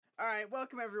All right,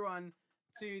 welcome everyone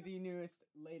to the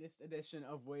latest edition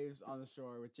of Waves on the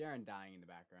Shore with Jaren dying in the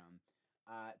background.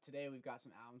 Today we've got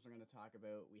some albums we're going to talk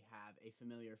about. We have a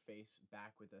familiar face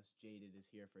back with us. Jayded is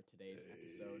here for today's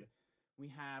episode.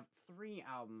 We have 3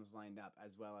 albums lined up,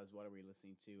 as well as what are we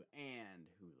listening to and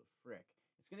who the frick.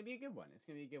 It's going to be a good one.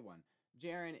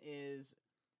 Jaren is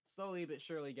slowly but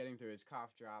surely getting through his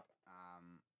cough drop.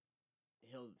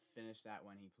 He'll finish that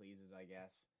when he pleases, I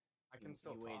guess. I can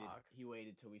still talk. He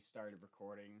waited till we started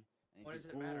recording. And what does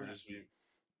it matter?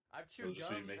 I've chewed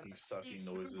gum making sucking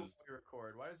noises. We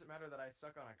record. Why does it matter that I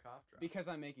suck on a cough drop? Because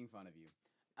I'm making fun of you.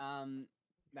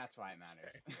 That's why it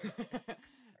matters.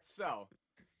 So,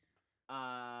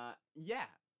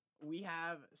 we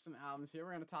have some albums here.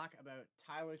 We're going to talk about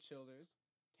Tyler Childers'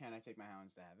 Can I Take My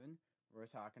Hounds to Heaven? We're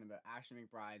talking about Ashley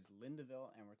McBride's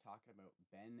Lindaville, and we're talking about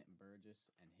Ben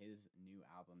Burgess and his new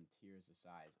album, Tears the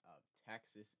Size of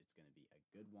Texas. It's going to be a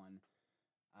good one.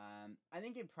 I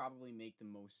think it'd probably make the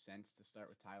most sense to start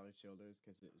with Tyler Childers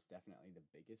because it was definitely the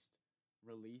biggest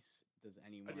release. Does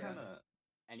anyone have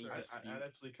any dispute? I'd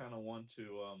actually kind of want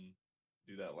to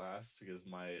do that last because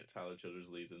my Tyler Childers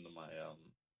leads into my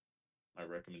my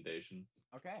recommendation.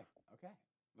 Okay.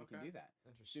 We can do that.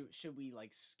 Should we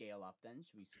scale up then?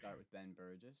 Should we start with Ben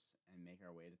Burgess and make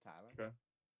our way to Tyler? Okay.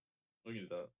 We can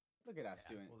do that. Look at us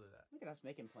We'll do that. Look at us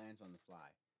making plans on the fly.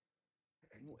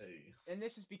 Hey. And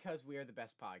this is because we are the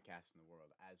best podcast in the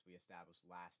world, as we established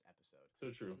last episode.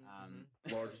 So true.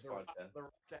 Largest podcast. The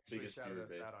Rock actually Biggest shouted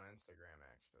us viewer out on Instagram,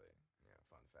 actually. Yeah,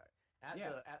 fun fact.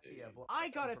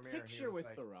 I got a picture with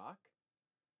The Rock.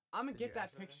 I'm going to get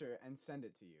that actually? picture and send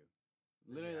it to you.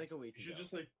 Literally like a week ago. You should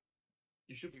just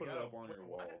you should put it up on your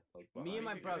wall. Me and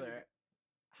my brother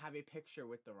have a picture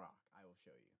with The Rock. I will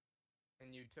show you.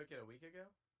 And you took it a week ago?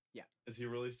 Yeah. Is he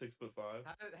really 6'5"?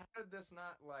 How did this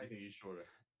not I think he's shorter.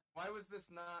 Why was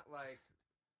this not why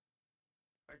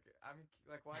did I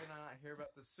not hear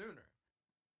about this sooner?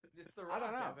 It's The Rock, I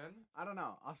don't know. Evan. I don't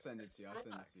know. I'll send it to you.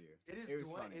 It is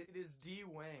Dwayne. It is D.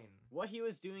 Wayne. What he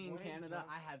was doing in Dwayne Canada,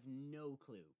 Johnson. I have no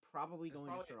clue. Probably going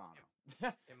to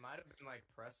Toronto. It might have been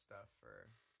press stuff for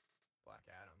Black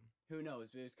Adam. Who knows?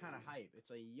 But it was kind of hype.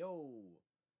 It's like, yo,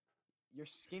 you're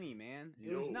skinny, man.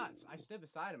 It was nuts. I stood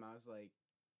beside him. I was like,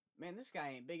 man, this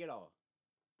guy ain't big at all.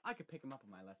 I could pick him up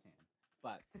with my left hand.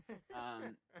 But,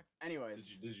 anyways.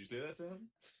 Did you say that to him?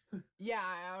 Yeah,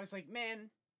 I was like,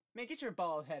 man, get your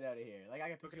bald head out of here. Like, I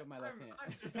could pick you up with my left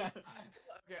hand.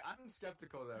 I'm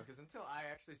skeptical, though, because until I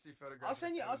actually see photographs... I'll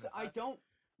send you...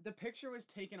 The picture was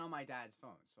taken on my dad's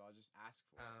phone, so I'll just ask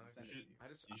for it and send it to you.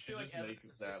 I feel like Evan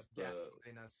is just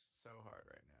gaslighting us so hard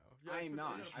right now. Yeah, I'm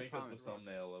not. You should make up the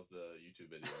thumbnail of the YouTube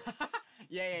video.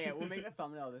 Yeah. We'll make the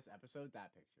thumbnail of this episode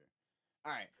that picture. All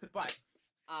right, but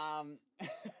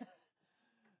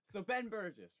so Ben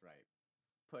Burgess, right,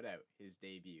 put out his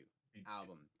debut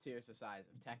album, Tears the Size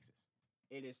of Texas.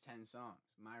 It is 10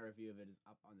 songs. My review of it is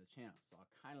up on the channel, so I'll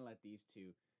kind of let these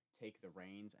two take the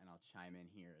reins, and I'll chime in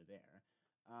here or there.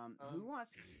 Who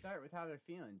wants to start with how they're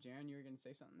feeling? Jaren, you were going to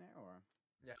say something there, or?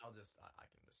 Yeah, I can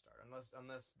just start.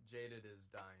 Unless Jayded is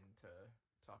dying to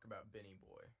talk about Benny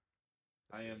Boy.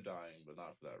 I am dying, but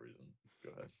not for that reason.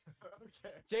 Go ahead.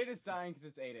 Okay. Jade is dying because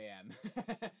it's 8 a.m.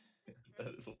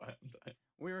 That is why I'm dying.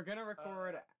 We were going to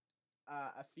record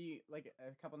a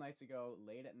couple nights ago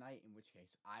late at night, in which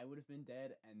case I would have been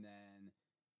dead, and then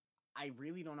I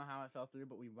really don't know how it fell through,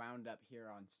 but we wound up here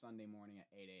on Sunday morning at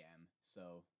 8 a.m.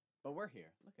 So, but we're here.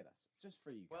 Look at us. Just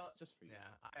for you guys. Well, just for you.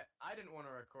 Yeah, I didn't want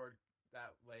to record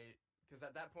that late, because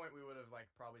at that point we would have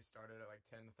probably started at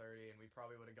 10:30, and we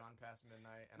probably would have gone past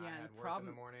midnight, and I had work in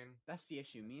the morning. That's the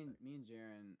issue. Me and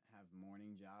Jaren have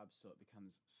morning jobs, so it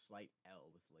becomes slight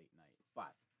L with late night.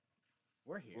 But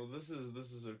we're here. Well, this is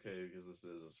okay because this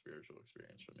is a spiritual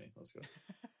experience for me. Let's go.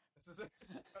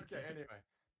 Okay. Anyway,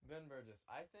 Ben Burgess.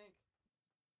 I think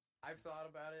I've thought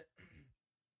about it,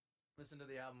 listened to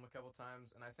the album a couple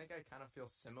times, and I think I kind of feel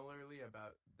similarly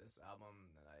about this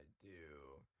album that I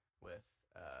do with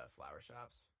Flower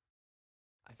Shops.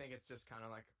 I think it's just kind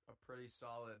of a pretty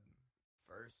solid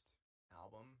first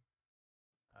album.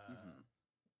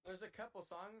 There's a couple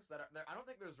songs that are there. I don't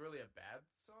think there's really a bad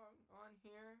song on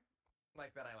here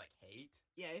that I hate.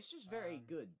 Yeah, it's just very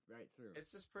good right through.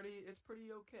 It's just pretty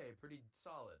okay, pretty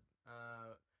solid.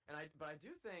 But I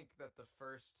do think that the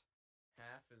first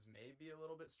half is maybe a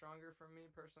little bit stronger for me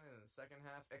personally than the second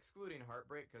half, excluding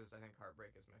Heartbreak, because I think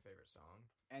Heartbreak is my favorite song.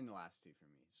 And the last two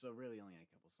for me. So really only a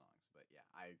couple songs, but yeah,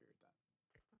 I agree with that.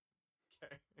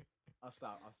 Okay. I'll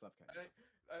stop cutting.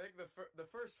 I think the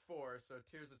first 4, so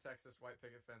Tears of Texas, White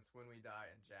Picket Fence, When We Die,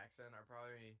 and Jackson are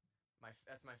probably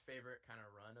that's my favorite kind of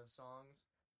run of songs.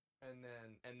 And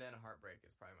then Heartbreak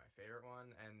is probably my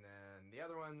one, and then the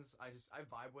other ones I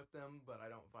vibe with them, but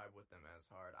I don't vibe with them as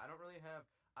hard. I don't really have.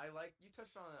 I like you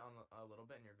touched on it a little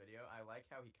bit in your video. I like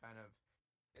how he kind of.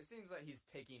 It seems like he's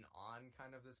taking on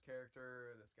kind of this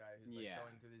character, this guy who's like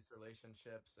going through these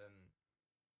relationships and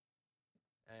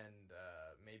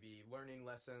maybe learning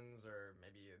lessons, or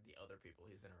maybe the other people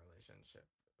he's in a relationship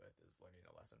with is learning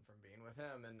a lesson from being with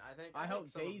him. And I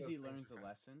hope some of those Daisy things learns a are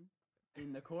lesson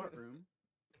in the courtroom,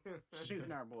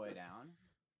 shooting our boy down.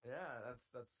 Yeah,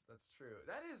 that's true.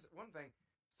 That is one thing.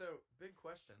 So, big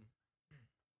question.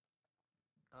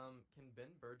 Can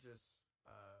Ben Burgess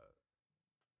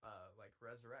like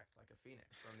resurrect like a phoenix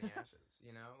from the ashes?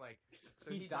 You know, like so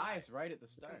he dies right at the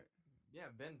start. Yeah,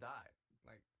 Ben died.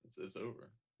 Like it's over.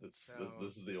 This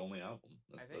is the only album.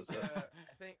 I think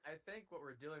what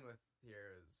we're dealing with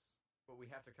here is what we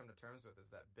have to come to terms with is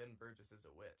that Ben Burgess is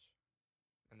a witch,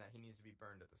 and that he needs to be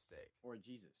burned at the stake. Or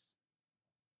Jesus.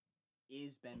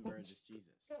 Is Ben Burgess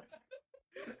Jesus?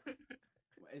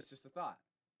 It's just a thought.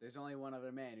 There's only one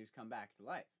other man who's come back to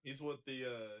life. He's what the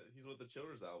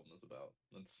Chillers album is about.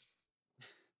 That's.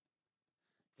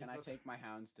 Can I take my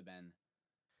hounds to Ben?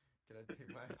 Can I take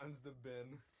my hounds to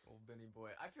Ben? Old Benny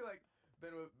boy. I feel like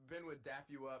Ben would dap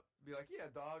you up, be like, "Yeah,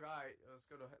 dog, all right, let's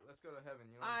go to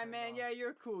heaven." You know? All right, man. Yeah,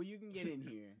 you're cool. You can get in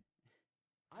here.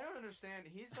 I don't understand.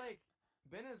 He's like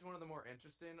Ben is one of the more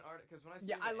interesting artists because when I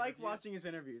see I like watching his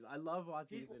interviews. I love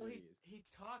watching his interviews. He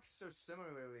talks so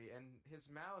similarly, and his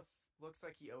mouth looks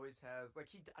like he always has like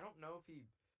I don't know if he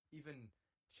even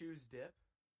chews dip,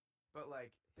 but like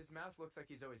his mouth looks like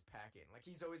he's always packing. Like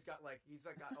he's always got got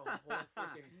a whole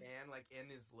freaking can like in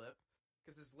his lip,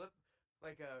 because his lip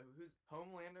like who's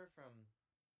Homelander from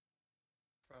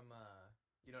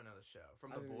you don't know the show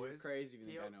from The Boys. You're crazy if you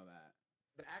think I know that.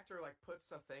 The actor like puts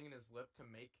a thing in his lip to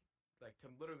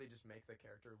literally just make the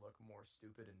character look more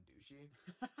stupid and douchey.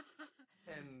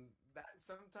 And that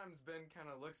sometimes Ben kind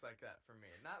of looks like that for me.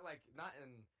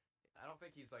 I don't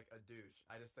think he's like a douche.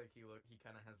 I just think he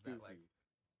kind of has that goofy.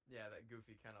 that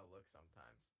goofy kind of look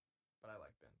sometimes. But I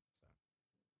like Ben.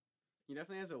 So he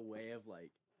definitely has a way of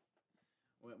like,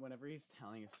 whenever he's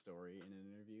telling a story in an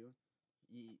interview,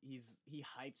 he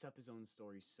hypes up his own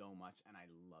story so much, and I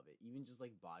love it. Even just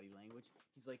like body language,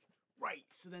 he's like, right.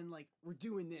 So then like we're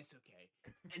doing this, okay,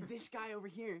 and this guy over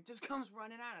here just comes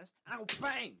running at us, and I go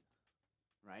bang.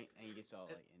 Right? And he gets all,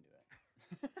 like, into it.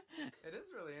 It is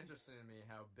really interesting to me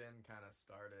how Ben kind of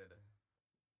started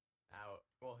out.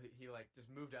 Well, he like, just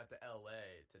moved out to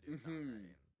L.A. to do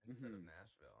songwriting instead of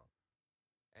Nashville.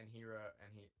 And he's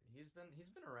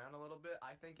been around a little bit.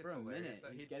 I think it's for a hilarious minute.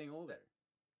 that he's getting older.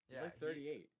 Yeah, he's like 38,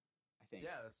 I think.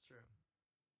 Yeah, that's true.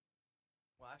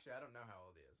 Well, actually, I don't know how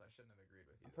old he is. I shouldn't have agreed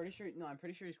with you. I'm pretty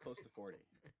sure he's close to 40.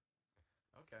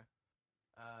 Okay.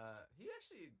 He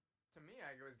actually, to me,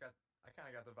 I kind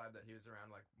of got the vibe that he was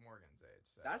around like Morgan's age.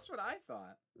 So. That's what I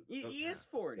thought. He is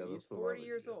 40. He's 40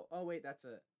 years old. Oh wait, that's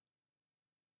a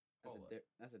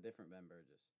different Ben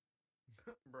Burgess.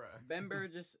 Bruh. Ben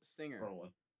Burgess, singer.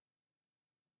 Rolling.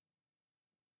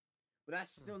 But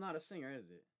that's still not a singer, is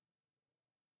it?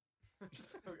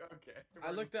 Okay.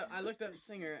 I looked up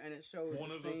singer, and it showed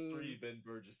one of the three Ben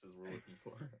Burgesses we're looking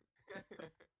for.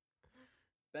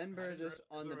 Ben Burgess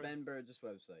on the Ben Burgess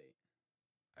website.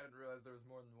 I didn't realize there was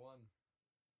more than one.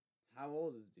 How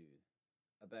old is dude?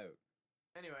 About.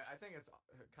 Anyway, I think it's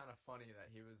kind of funny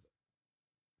that he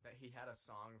had a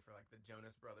song for like the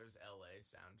Jonas Brothers LA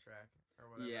soundtrack or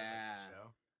whatever. Yeah. Like, the show.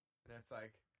 And it's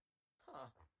like,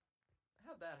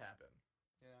 how'd that happen?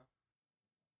 You know?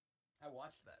 I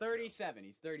watched that. 37. Show.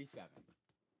 He's 37.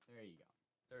 There you go.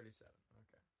 37.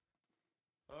 Okay.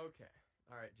 Okay.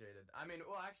 All right, Jayded. I mean,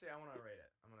 well, actually, I want to rate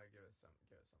it. I'm gonna give it something.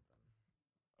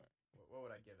 All right. What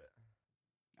would I give it?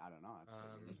 I don't know.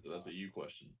 That's a you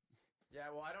question. Yeah,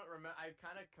 well, I don't remember. I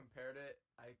kind of compared it.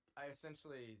 I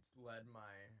essentially led my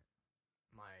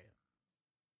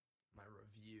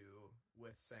review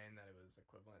with saying that it was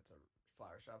equivalent to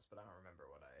Flower Shops, but I don't remember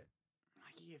what I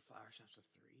can give Flower Shops a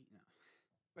 3.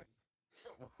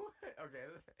 No. Okay.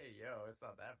 Hey, yo, it's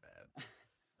not that bad.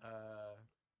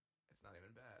 It's not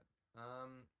even bad.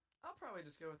 I'll probably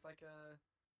just go with like a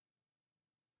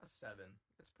 7.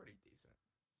 It's pretty decent.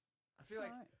 I feel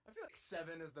like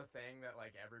 7 is the thing that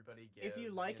like everybody gives. If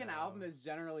you like an album, it's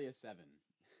generally a 7.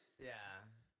 Yeah.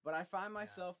 But I find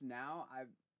myself now, I've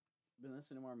been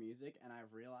listening to more music, and I've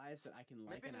realized that I can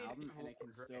like an album and it can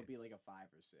still be like a 5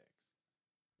 or 6.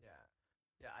 Yeah.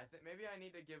 Yeah, I think maybe I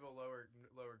need to give a lower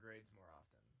grades more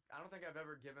often. I don't think I've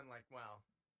ever given like, well,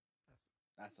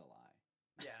 that's a lie.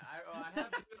 Yeah, I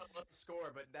have given a low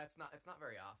score, but it's not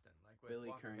very often. Like with Billy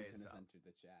Walker Currington Hayes has entered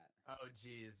the chat. Oh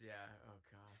geez, yeah.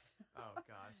 Oh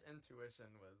gosh. Intuition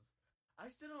was. I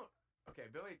still don't. Okay,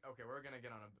 Billy. Okay, we're gonna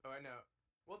get on a. Oh, I know.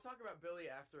 We'll talk about Billy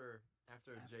after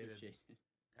Jayded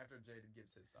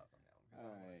gives his thoughts on the album. Because I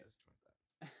don't want to disjoint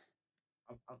that.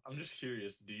 I'm just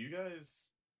curious. Do you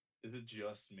guys? Is it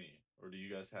just me, or do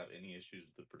you guys have any issues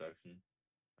with the production,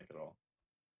 like at all?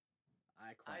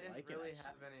 I quite didn't like really it,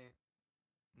 have any.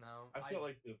 No, I felt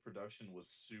like the production was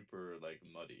super like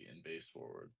muddy and bass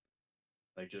forward,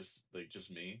 just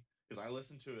me, because I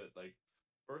listened to it like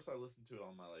first I listened to it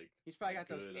on my He's probably got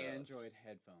those good, Android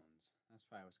headphones. That's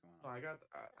probably what's going No, on.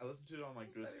 I listened to it on my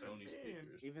What's good that even Sony mean?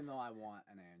 speakers. Even though I want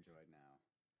an Android now,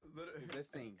 Literally. because this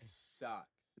thing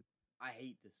sucks. I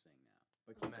hate this thing now.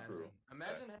 But keep going.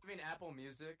 Imagine having Apple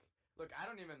Music. Look, I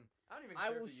don't even. I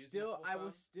care will if you use still, an Apple I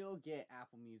will phone. still get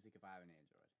Apple Music if I have an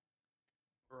Android.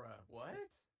 Bruh, what?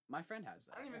 My friend has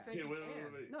that. I don't even yeah. think you wait,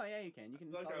 can. wait. No, yeah, you can. You can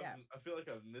install the app. I feel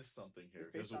like I've missed something here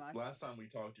It's based because on iPhone. last time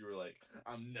we talked, you were like,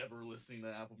 "I'm never listening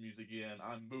to Apple Music again.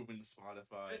 I'm moving to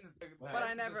Spotify." But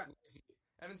I never.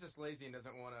 Evan's just lazy and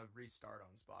doesn't want to restart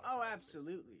on Spotify. Oh,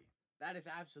 absolutely. That is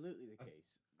absolutely the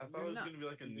case. I thought it was going to be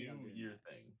nuts like a if you think New I'm doing Year that.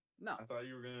 thing. No. I thought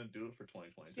you were going to do it for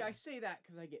 2020. See, I say that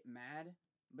because I get mad,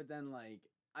 but then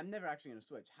I'm never actually going to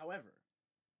switch. However,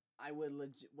 I would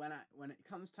when it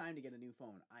comes time to get a new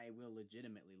phone, I will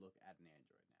legitimately look at an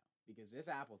Android now because this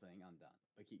Apple thing, I'm done.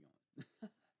 But keep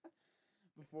going.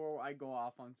 Before I go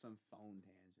off on some phone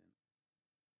tangent.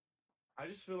 I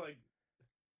just feel like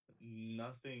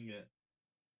nothing,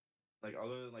 like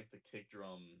other than like the kick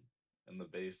drum and the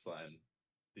bass line,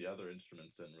 the other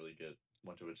instruments didn't really get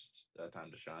much of its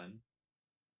time to shine.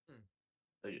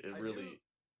 Like I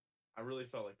really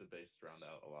felt like the bass drowned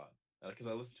out a lot because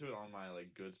I listened to it on my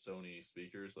like good Sony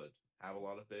speakers that have a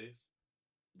lot of bass,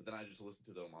 but then I just listened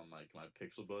to them on like my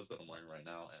Pixel Buds that I'm wearing right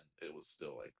now, and it was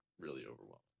still like really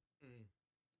overwhelming.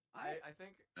 I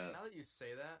think now that you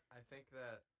say that, I think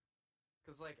that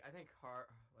because I think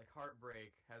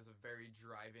Heartbreak has a very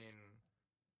driving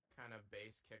kind of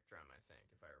bass kick drum. I think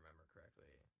if I remember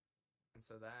correctly, and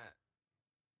so that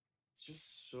it's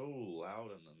just so loud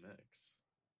in the mix.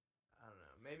 I don't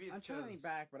know. Maybe it's I'm trying to think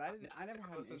back, but I never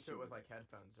had listened to it with it.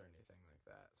 headphones or anything like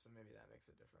that. So maybe that makes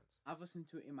a difference. I've listened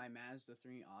to it in my Mazda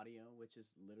 3 Audio, which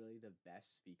is literally the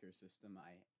best speaker system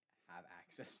I have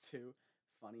access to.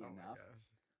 Funny enough, my gosh.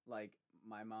 Like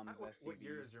my mom's SUV. What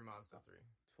year is your Mazda 3?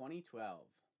 2012.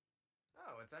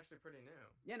 Oh, it's actually pretty new.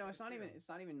 Yeah, no, it's not even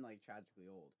like tragically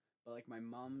old. But like my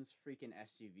mom's freaking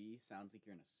SUV sounds like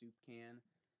you're in a soup can.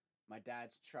 My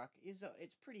dad's truck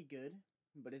it's pretty good,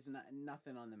 but it's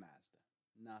nothing on the Mazda.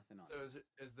 Nothing on. So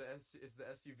is the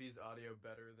SUV's audio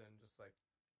better than just like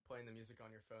playing the music on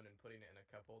your phone and putting it in a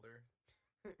cup holder?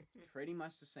 It's pretty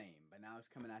much the same, but now it's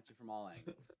coming at you from all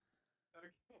angles.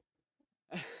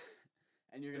 Okay.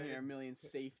 And you're gonna hear a million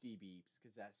safety beeps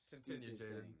because that's continue,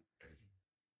 Jayded.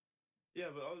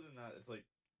 Yeah, but other than that,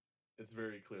 it's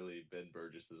very clearly Ben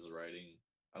Burgess's writing.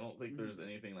 I don't think there's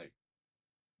anything like.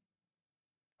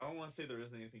 I don't want to say there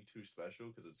isn't anything too special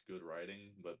because it's good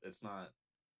writing, but it's not.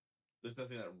 There's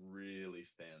nothing that really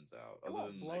stands out. It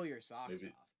won't blow your socks off,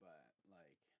 but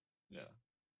yeah,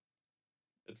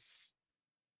 it's.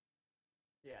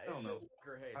 Yeah, I don't know.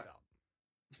 Walker Hayes album.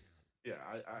 Yeah,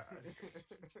 I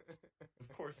of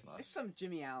course not. It's some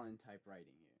Jimmy Allen type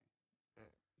writing here.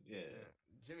 Yeah.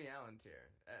 Jimmy Allen tier,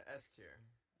 S tier.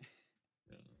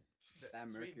 That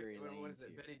Mercury Lane. What is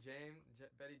it? tier.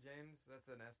 Betty James. That's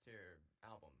an S tier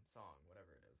album song,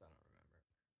 whatever it is. I don't remember.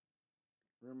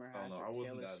 Rumor I has don't know. I it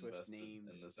wasn't Taylor that Swift invested named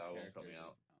in this album coming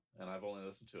characters out, and I've only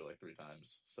listened to it like 3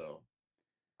 times, so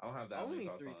I don't have that only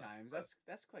many thoughts 3 on times. it.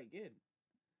 That's quite good.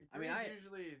 I mean,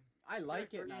 I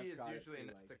like it. And 3 I've is got usually it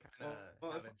enough for, to kind of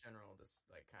well, have a general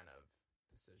kind of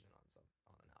decision on an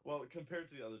album. Well, compared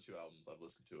to the other 2 albums, I've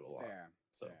listened to a lot.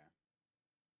 Fair.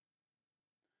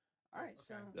 All right, okay.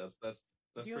 so that's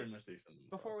pretty much the extent of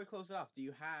the before we thoughts. close it off, do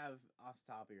you have off the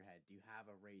top of your head? Do you have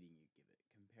a rating you'd give it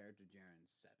compared to Jaren's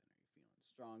 7? Are you feeling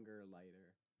stronger,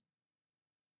 lighter?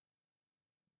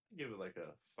 I'd give it like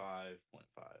a 5.5.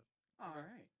 All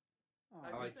right.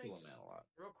 I like Killer Man a lot.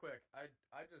 Real quick, I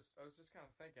was just kind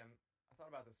of thinking. I thought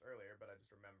about this earlier, but I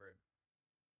just remembered.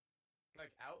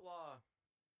 Like Outlaw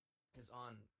is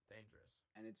on Dangerous,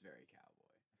 and it's very cowboy.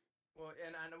 Well,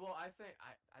 I think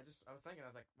I was thinking,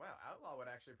 I was like, wow, Outlaw would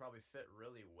actually probably fit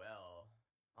really well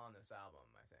on this album.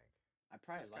 I think I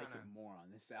probably like it more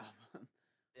on this album.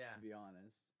 Yeah, to be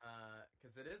honest,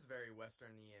 because it is very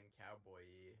western-y and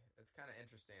cowboy-y. It's kind of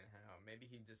interesting how maybe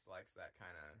he just likes that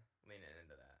kind of leaning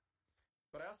into that.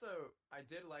 But I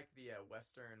did like the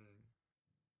western.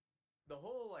 The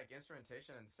whole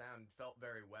instrumentation and sound felt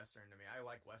very western to me. I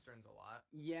like westerns a lot.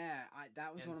 Yeah,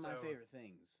 that was one of my favorite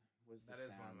things. Was the that is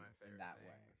sound one of my favorite in that things.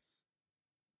 way.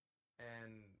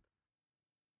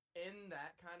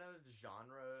 kind of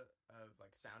genre of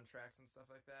like soundtracks and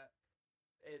stuff like that,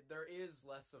 there is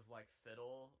less of like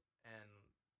fiddle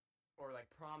or like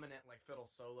prominent like fiddle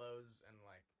solos, and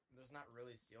like there's not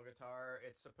really steel guitar.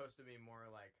 It's supposed to be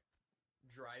more like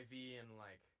drivey and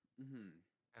like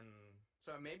and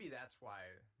so maybe that's why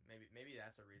maybe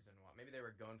that's a reason why maybe they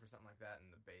were going for something like that,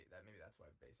 and maybe that's why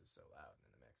bass is so loud in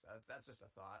the mix. That's just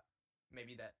a thought.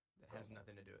 Maybe that has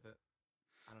nothing to do with it.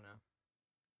 I don't know.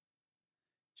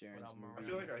 Jaren's I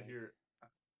feel like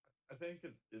I think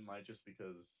it might just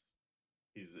because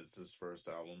it's his first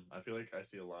album. I feel like I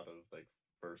see a lot of like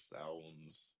first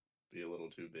albums be a little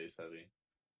too bass heavy.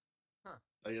 Huh.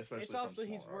 Like especially it's also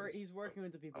from he's working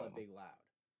with the people at know. Big Loud,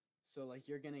 so like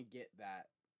you're gonna get that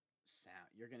sound.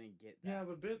 You're gonna get that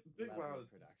but Big level Loud of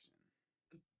production.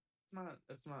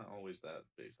 It's not always that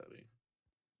bass heavy.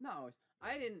 No,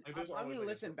 I didn't. Like, I'm gonna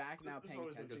listen back now, there's paying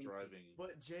always attention. like a driving.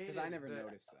 But Jayded, because I never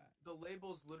noticed that. The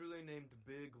label's literally named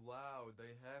Big Loud.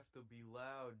 They have to be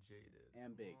loud, Jayded.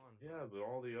 And big. On, Yeah, but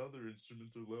all the other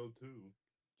instruments are loud too.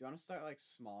 Do you want to start like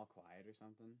small, quiet or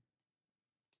something?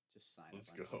 Just sign Let's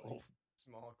a bunch go. of, like,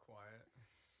 small,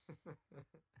 quiet.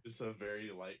 Just a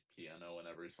very light piano in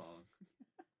every song.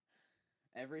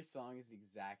 every song is the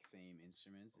exact same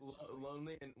instruments. It's just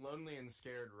like, Lonely and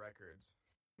Scared Records.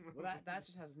 well, that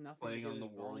just has nothing Playing to do on the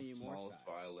with world's volume or smallest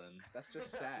size. violin. That's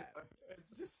just sad.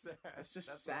 It's just sad. That's just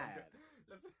That's sad.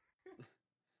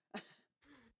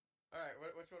 All right,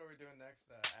 which one are we doing next?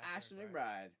 Ashton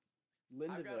McBride,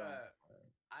 Lindaville.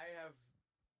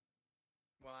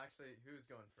 Well, actually, who's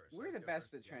going first? We're Let's the go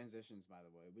best first at again. transitions, by the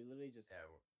way. We literally just Yeah.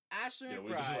 Ashton Yeah, we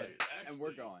just, McBride, like, and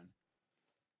we're actually- going.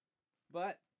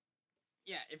 But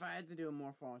yeah, if I had to do a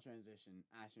more formal transition,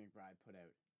 Ashton McBride put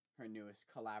out her newest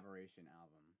collaboration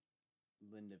album,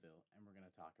 Lindaville, and we're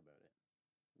gonna talk about it.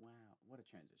 Wow, what a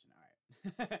transition!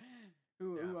 All right,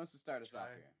 who wants to start us off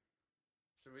here?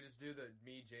 Should we just do the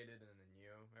me, Jayded, and then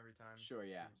you every time? Sure,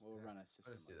 yeah, Should we we'll just run a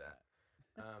system. Let's do like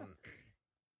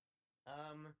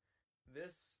that.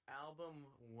 This album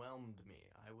whelmed me.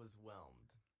 I was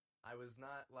whelmed. I was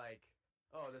not like,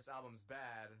 oh, this album's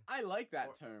bad. I like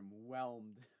that term,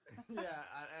 whelmed. Yeah,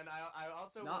 and I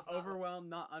also Not was overwhelmed,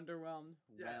 not underwhelmed,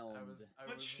 Yeah, whelmed.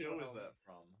 What show is that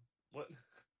from? What?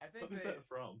 I think What is that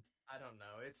from? I don't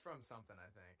know. It's from something, I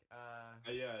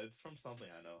think. Yeah, it's from something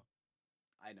I know.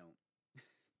 I don't.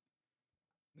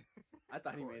 I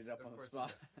thought he made it up on the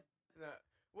spot. No,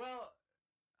 well,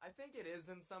 I think it is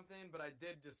in something, but I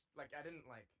did just like I didn't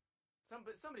like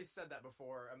somebody said that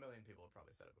before. A million people have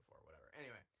probably said it before. Whatever.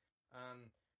 Anyway,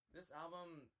 this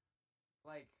album,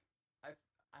 like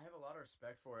I have a lot of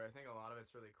respect for it. I think a lot of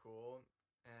it's really cool,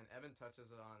 and Evan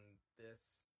touches on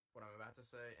this what I'm about to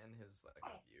say in his like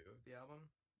review of the album,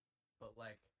 but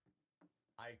like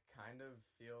I kind of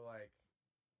feel like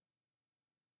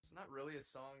it's not really a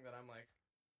song that I'm like.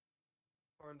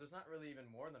 Or there's not really even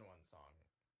more than one song.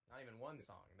 Not even one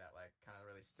song that like kind of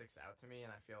really sticks out to me, and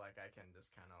I feel like I can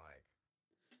just kind of like.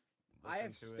 I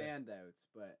have listen to it. standouts,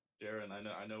 but Darren, I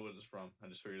know what it's from. I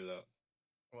just figured it out.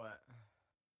 What?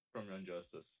 From Young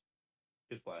Justice.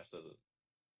 Kid Flash says it.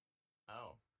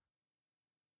 Oh.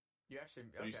 You actually?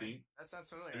 Have you Okay. seen? That sounds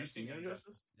familiar. Have you I've seen Young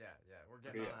Justice? Yeah. We're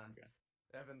getting Okay, on. okay.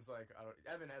 Evan's like,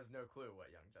 Evan has no clue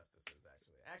what Young Justice is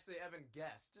actually. Actually, Evan,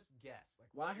 guess. Just guess. Like,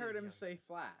 well, I what heard is him Young say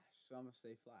Flash, so I'm gonna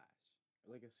say Flash,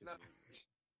 like a No. superhero.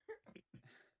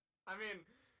 I mean,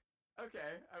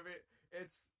 okay. I mean,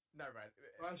 it's never mind.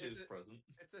 Flash It's is present.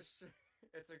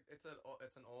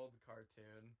 it's an old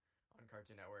cartoon on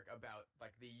Cartoon Network about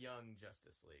like the Young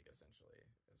Justice League, essentially,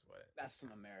 is what. That's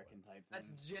some American type thing.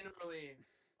 That's generally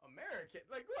American.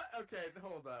 Like what? Okay,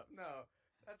 hold up. No,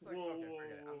 that's like Whoa, okay. whoa,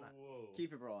 Forget it. I'm not. whoa.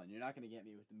 Keep it rolling. You're not gonna get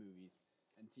me with the movies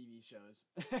and TV shows.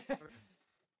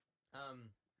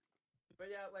 But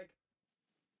yeah, like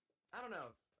I don't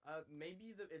know.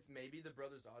 Maybe the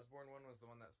Brothers Osborne one was the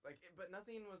one that's like, but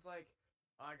nothing was like,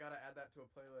 oh, I gotta add that to a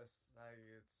playlist. Like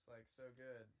it's like so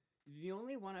good. The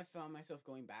only one I found myself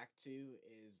going back to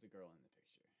is The Girl in the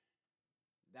Picture.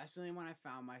 That's the only one I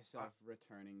found myself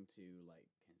returning to like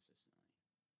consistently.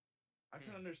 I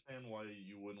can understand why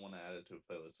you wouldn't want to add it to a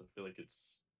playlist. I feel like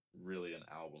it's really an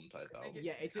album type I think album.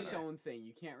 Yeah, it's its Yeah. own thing.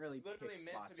 You can't really It's literally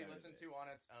pick meant spots to be out of listened it. to on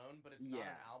its own, but it's not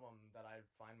Yeah. an album that I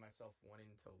find myself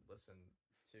wanting to listen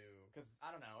to because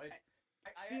I don't know. It's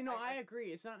I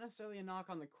agree. It's not necessarily a knock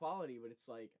on the quality, but it's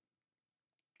like,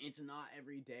 it's not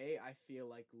every day I feel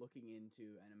like looking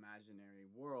into an imaginary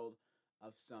world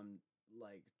of some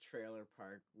like trailer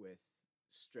park with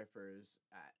strippers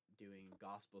at doing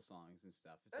gospel songs and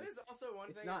stuff. It's that like, is also one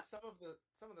it's thing. not- Some of the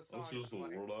songs. That's just the I'm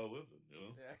like, world I live in, you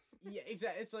know? yeah. yeah,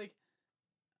 exactly. It's like,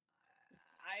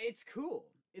 it's cool.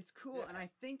 It's cool, and I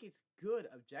think it's good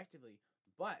objectively.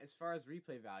 But as far as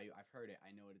replay value, I've heard it.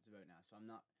 I know what it's about now, so I'm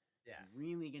not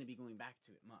really going to be going back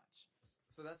to it much.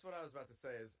 So that's what I was about to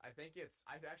say. Is I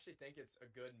actually think it's a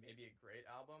good, maybe a great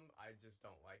album. I just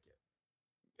don't like it.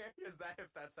 Is that if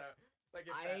that's how?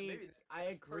 Like, if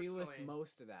I agree with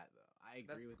most of that, though. I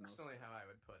agree with most. That's personally how I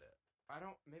would put it. I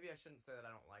don't. Maybe I shouldn't say that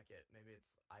I don't like it. Maybe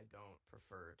it's I don't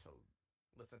prefer to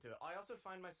listen to it. I also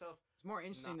find myself. It's more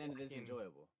interesting than it is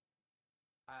enjoyable.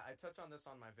 I touch on this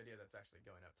on my video that's actually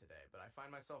going up today, but I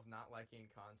find myself not liking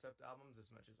concept albums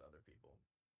as much as other people,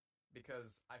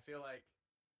 because I feel like,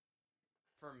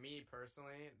 for me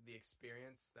personally, the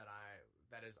experience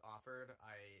that is offered,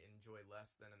 I enjoy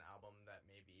less than an album that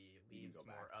maybe leaves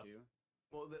more up.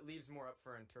 Well, that leaves more up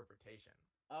for interpretation.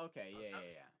 Okay,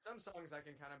 yeah. Some songs I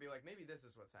can kind of be like, maybe this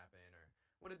is what's happening, or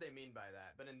what did they mean by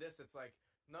that? But in this, it's like,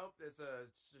 nope,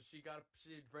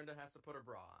 Brenda has to put her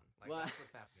bra on. Like, that's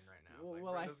what's happening right now.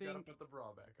 Well, Brenda's I think gotta put the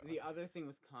bra back on. The other thing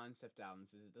with concept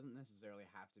albums is it doesn't necessarily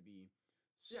have to be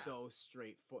so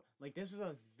straightforward. Like, this is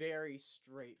a very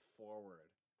straightforward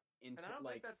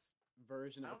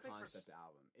version of a concept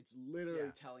album. It's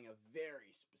literally telling a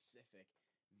very specific,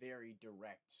 very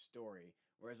direct story,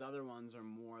 whereas other ones are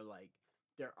more like,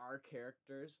 there are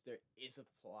characters, there is a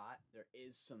plot, there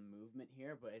is some movement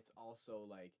here, but it's also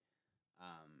like,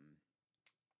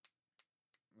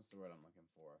 what's the word I'm looking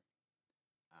for?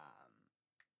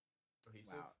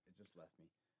 Cohesive? Wow, it just left me.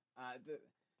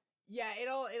 It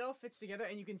all fits together,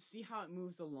 and you can see how it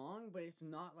moves along, but it's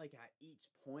not like at each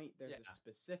point there's a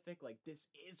specific, like, this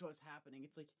is what's happening.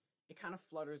 It's like, it kind of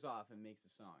flutters off and makes a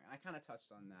song. And I kind of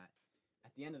touched on that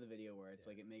at the end of the video, where it's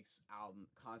like, it makes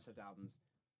concept albums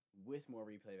with more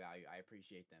replay value. I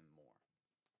appreciate them more.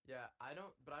 Yeah, I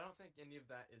don't think any of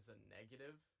that is a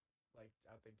negative, like,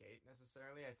 out the gate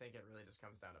necessarily. I think it really just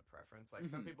comes down to preference.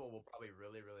 Like, some people will probably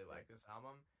really, really like this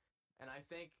album, and I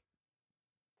think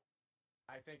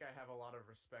I have a lot of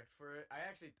respect for it. I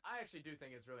actually do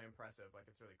think it's really impressive. Like,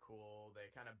 it's really cool.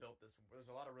 They kind of built this.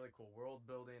 There's a lot of really cool world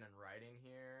building and writing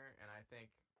here, and I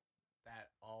think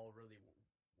that all really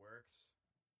works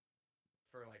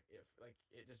for, like, if, like,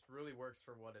 it just really works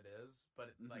for what it is.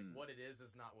 But like, what it is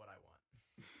not what I want.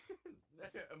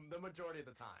 The majority of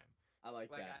the time. I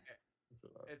like that.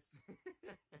 It's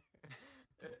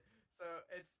so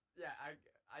it's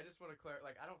I just want to clarify.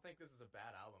 Like, I don't think this is a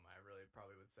bad album. I really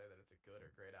probably would say that it's a good or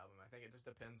great album. I think it just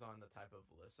depends on the type of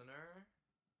listener.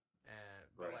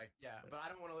 But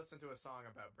I don't want to listen to a song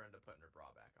about Brenda putting her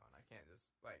bra back on. I can't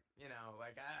just, like,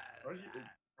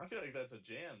 I feel like that's a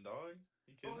jam, dog.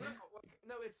 You kidding me?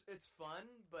 No, it's fun,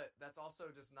 but that's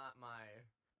also just not my.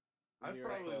 I've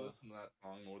probably listened to that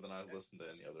song more than I've listened to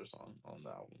any other song on the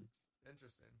album.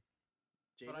 Interesting.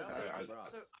 Jayded, but I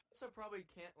also probably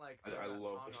can't, like, throw that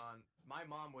song on. My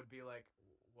mom would be like,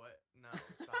 "What? No,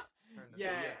 stop." Turn this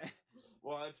on.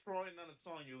 Well, it's probably not a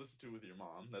song you listen to with your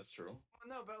mom. That's true.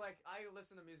 No, but, like, I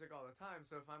listen to music all the time,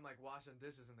 so if I'm, like, washing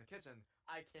dishes in the kitchen,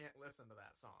 I can't listen to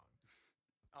that song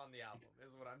on the album,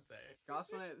 is what I'm saying.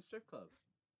 Goslin at the strip club.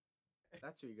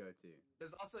 That's who you go to.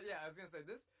 There's also, I was gonna say,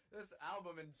 this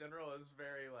album in general is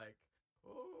very, like,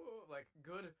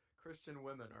 good Christian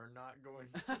women are not going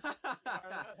to.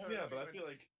 Yeah, but I feel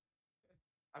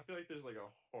like there's, like, a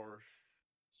harsh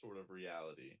sort of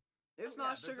reality. It's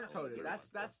not sugarcoated.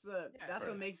 That's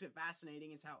what makes it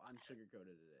fascinating, is how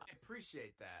unsugarcoated it is. I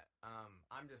appreciate that.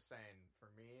 I'm just saying, for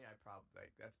me, I probably,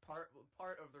 like, that's part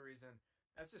of the reason.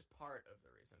 That's just part of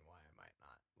the reason why I might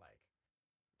not, like,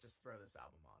 just throw this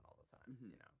album on all the time,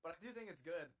 you know. But I do think it's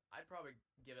good. I'd probably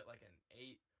give it like an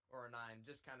 8 or a 9,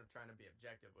 just kind of trying to be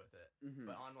objective with it.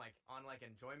 But on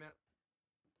enjoyment,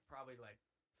 probably like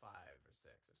 5 or 6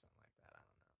 or something like that. I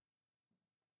don't know.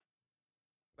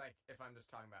 Like, if I'm just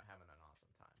talking about having an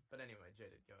awesome time. But anyway,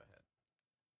 Jayded, go ahead.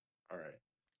 All right.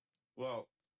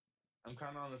 Well, I'm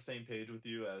kind of on the same page with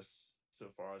you as so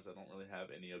far as I don't really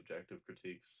have any objective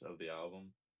critiques of the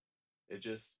album. It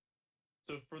just,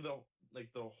 so for the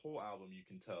whole album, you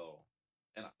can tell,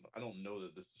 and I don't know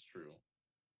that this is true,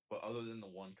 but other than the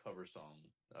one cover song,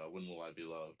 When Will I Be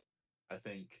Loved, I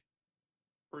think,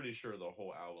 pretty sure the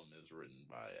whole album is written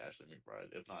by Ashley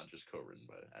McBryde, if not just co-written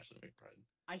by Ashley McBryde.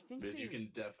 I think because you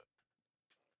can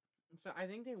I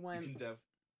think they went.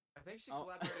 I think she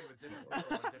collaborated with different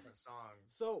people on different songs.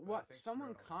 So what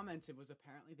someone commented was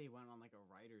apparently they went on, like, a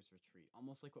writer's retreat,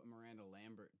 almost like what Miranda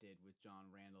Lambert did with John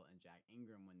Randall and Jack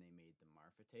Ingram when they made the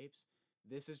Marfa tapes.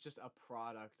 This is just a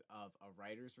product of a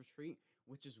writer's retreat,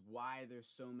 which is why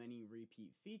there's so many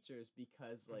repeat features,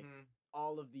 because, like,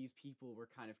 all of these people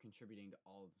were kind of contributing to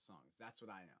all of the songs. That's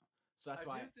what I know. So that's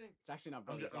why it's actually not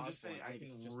Brothers Osborne. I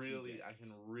can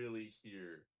really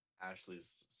hear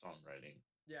Ashley's songwriting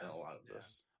Yeah, in a lot of yeah,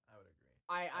 this. I would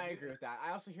agree. I do- agree with that.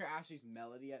 I also hear Ashley's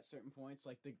melody at certain points,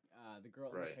 like the girl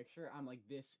in the Right. picture. I'm like,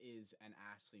 this is an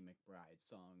Ashley McBride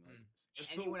song. Like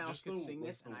Just anyone the- else just could the- sing like,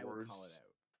 this, the and I would call words- it out.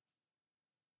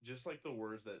 Just like the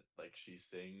words that like she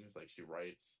sings, like she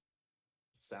writes,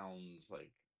 sounds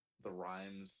like the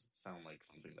rhymes sound like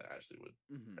something that Ashley would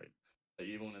Mm-hmm. write. Like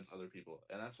even when it's other people,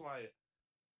 and that's why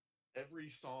every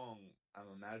song I'm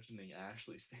imagining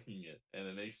Ashley singing it, and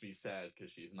it makes me sad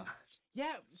because she's not.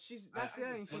 Yeah, that's the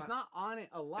I thing. just- She's when not on it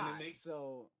a lot, makes-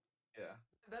 so Yeah.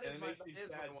 That And is it my makes me that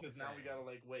is sad my one because now we thing. gotta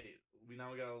like wait. We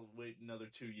gotta wait another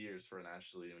 2 years for an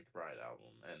Ashley McBride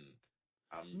album, and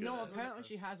I'm no. gonna. Apparently,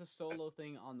 she has a solo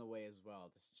thing on the way as well.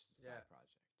 This is just a Yeah. side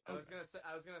project.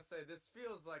 I was gonna say this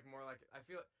feels like more like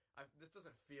this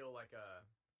doesn't feel like a.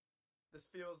 This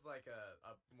feels like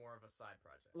a more of a side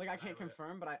project. Like I And can't would-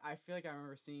 confirm, but I feel like I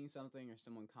remember seeing something or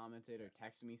someone commented or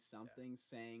texted me something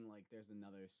saying like there's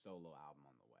another solo album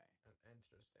on the way.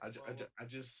 Interesting. I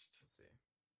Let's just see.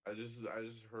 I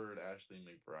just heard Ashley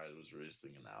McBride was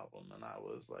releasing an album, and I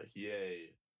was like,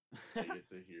 yay! I get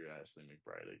to hear Ashley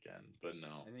McBride again. But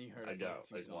no, And then you heard I it for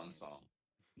got like two one songs. song.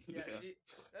 Yeah,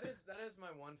 that is my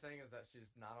one thing is that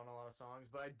she's not on a lot of songs,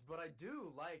 but I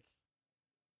do like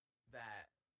that.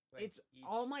 Like, It's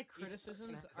all my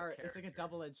criticisms are. It's like a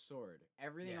double-edged sword.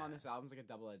 Everything on Yeah. this album is like a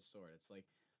double-edged sword. It's like,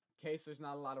 case there's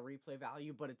not a lot of replay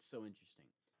value, but it's so interesting.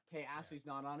 Okay, Ashley's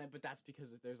not on it, but that's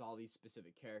because there's all these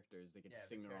specific characters that get to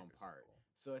sing their own part.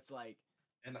 So it's like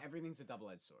And everything's a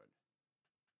double-edged sword.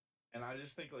 And I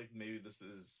just think like maybe this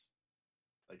is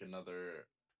like another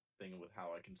thing with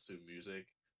how I consume music.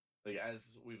 Like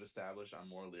as we've established, I'm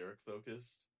more lyric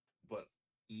focused, but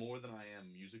more than I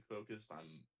am music focused,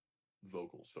 I'm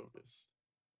vocals focused.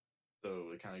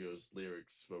 So it kind of goes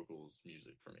lyrics, vocals,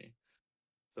 music for me.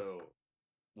 So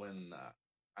when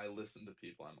I listen to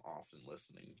people, I'm often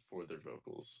listening for their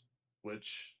vocals,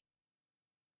 which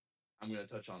I'm going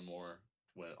to touch on more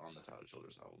on the Tyler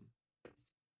Childers album.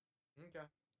 Okay.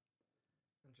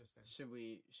 Interesting. Should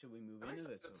we move I'm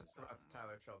into the excited to Childers talk about album? the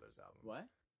Tyler Childers album. What?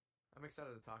 I'm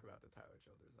excited to talk about the Tyler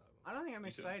Childers album. I don't think I'm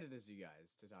Me too. excited as you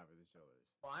guys to talk about the Childers.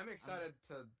 Well, I'm excited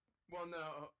to. Well,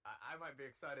 no, I might be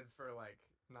excited for like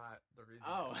not the reason.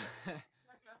 Oh.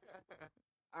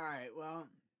 All right. Well,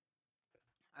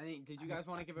 I think. Did you guys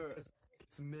want to give a?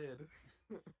 It's mid.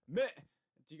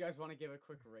 Do you guys want to give a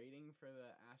quick rating for the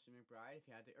Ashley McBride if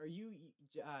you had to? Or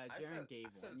Jaren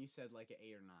gave I said- one. You said like an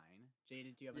 8 or 9.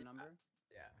 Jayded, do you have a Yeah. number?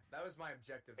 Yeah, that was my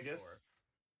objective I guess- score.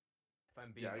 If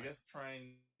I'm being Yeah, I like- guess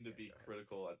trying to Yeah, be go ahead.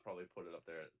 critical, I'd probably put it up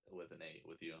there with an 8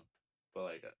 with you. But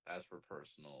like as for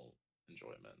personal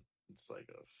enjoyment, it's like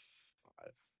a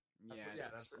 5. Yeah. we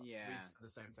said the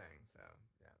same thing. So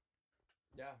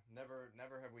yeah.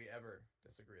 Never have we ever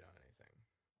disagreed on anything.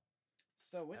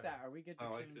 So with Ever. that, are we good to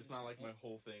It's not like my transition?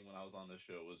 whole thing when I was on this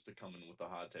show was to come in with a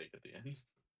hot take at the end.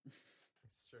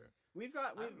 It's true. We've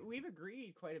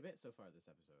agreed quite a bit so far this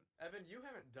episode. Evan, you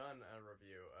haven't done a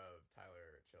review of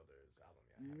Tyler Childers' album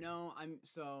yet. have you? No,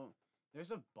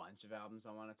 there's a bunch of albums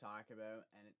I want to talk about,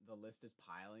 and the list is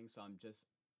piling. So I'm just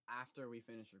after we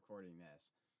finish recording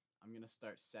this, I'm gonna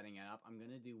start setting it up. I'm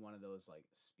gonna do one of those like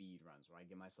speed runs where I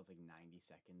give myself like 90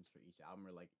 seconds for each album,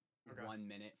 or like Okay. 1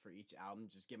 minute for each album.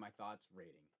 Just give my thoughts,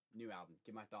 rating. New album,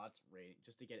 give my thoughts, rating,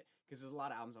 just to get it. Because there's a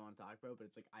lot of albums I want to talk about, but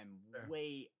it's like I'm Fair.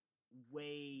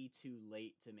 way too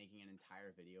late to making an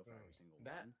entire video for every single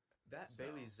one. That So-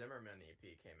 Bailey Zimmerman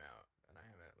EP came out, and I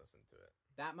haven't listened to it.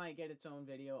 That might get its own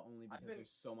video only because been-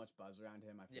 there's so much buzz around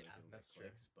him. I feel Yeah, like it'll get that's true.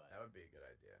 clicks, but That would be a good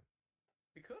idea.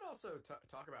 We could also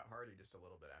talk about Hardy just a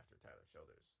little bit after Tyler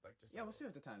Childers, like just. yeah, we'll see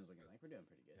what the time's looking like. We're doing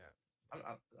pretty good. Yeah.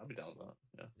 I'll be down with that.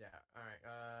 Yeah. Yeah. All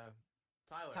right.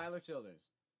 Tyler. Tyler Childers.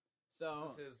 So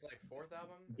This is his like fourth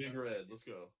album. Is Big that Red, right? let's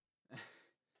go.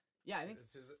 yeah, I think Is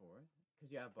it's his- fourth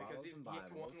because you have Because Bottles he's and he had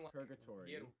Bibles, one, like, Purgatory,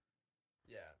 he had-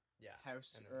 yeah.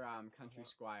 House and then- or Country one-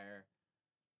 Squire.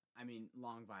 I mean,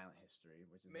 Long Violent History,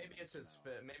 which is Maybe like it's his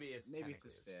instrumental. fifth. Maybe it's his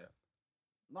technically fifth.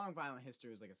 Long Violent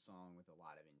History is like a song with a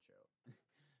lot of intro.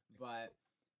 But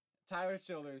Tyler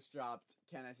Childers dropped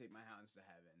Can I Take My Hounds to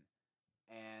Heaven?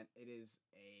 And it is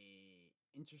a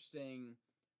interesting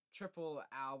triple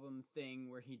album thing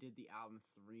where he did the album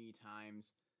 3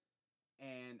 times.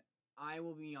 And I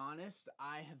will be honest,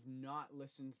 I have not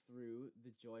listened through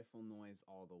The Joyful Noise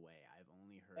all the way. I've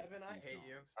only heard Evan, I a few hate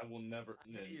you. songs. I will never.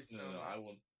 I hate you so no, I much.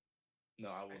 will. No,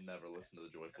 I will never listen to the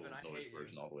Joyful Evan, I Noise hate you.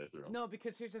 version all the way through. No,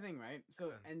 because here's the thing, right? So,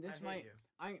 Evan, and this I hate might,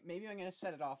 you. maybe I'm gonna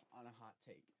set it off on a hot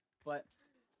take, but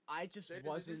I just Jayded,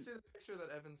 wasn't. Did you see the picture that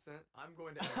Evan sent? I'm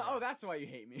going to. Oh, that's why you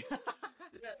hate me.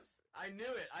 Yes, I knew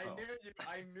it. I Oh.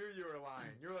 knew you were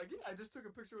lying. You were like, yeah, I just took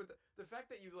a picture with the fact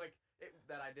that you like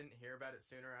that I didn't hear about it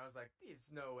sooner. I was like,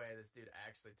 there's no way this dude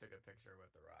actually took a picture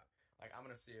with The Rock. Like, I'm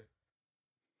gonna see if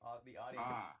the audience.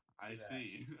 I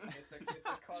see. It's a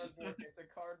cardboard. It's a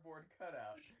cardboard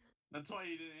cutout. That's why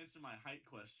you didn't answer my height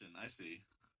question. I see.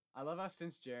 I love how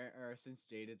since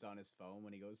Jayded's on his phone,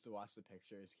 when he goes to watch the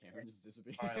picture, his camera just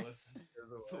disappears. All right, listen.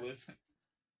 Listen.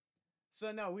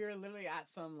 So no, we were literally at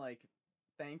some like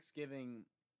Thanksgiving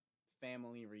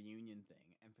family reunion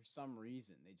thing, and for some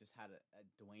reason they just had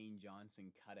a Dwayne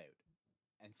Johnson cutout,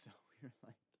 and so we were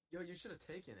like, Yo, you should have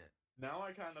taken it. Now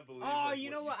I kind of believe. Oh, like, you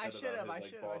know what? I said should have. about I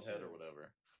his, should have. bald head or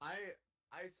whatever.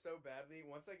 I so badly.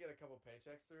 Once I get a couple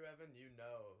paychecks through Evan, you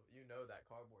know that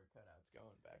cardboard cutout's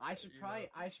going back. I should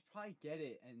probably get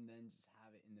it and then just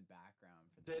have it in the background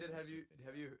for the Jayded, YouTube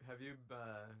video. have you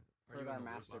Heard our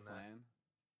master plan?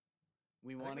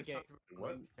 We want to get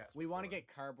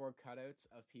cardboard cutouts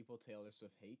of people Taylor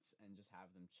Swift hates and just have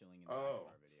them chilling in the back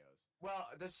of our videos. Well,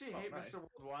 does she hate nice. Mr.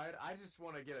 Worldwide? I just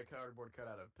want to get a cardboard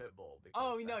cutout of Pitbull.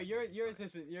 Oh no, yours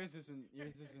isn't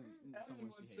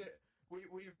someone she hates.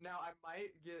 We've now. I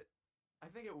might get. I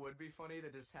think it would be funny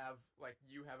to just have like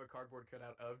you have a cardboard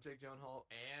cutout of Jake Gyllenhaal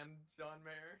and John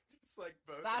Mayer, just like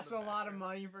both. That's a lot of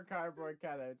money for cardboard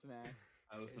cutouts, man.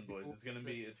 Listen, boys, it's gonna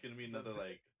be another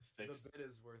like 6. The bid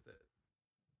is worth it.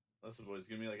 Listen, boys, it's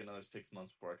gonna be like another 6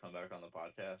 months before I come back on the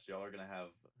podcast. Y'all are gonna have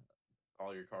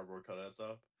all your cardboard cutouts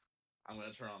up. I'm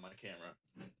gonna turn on my camera,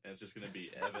 and it's just gonna be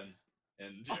Evan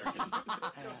and Jared. A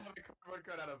cardboard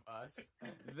cutout of us.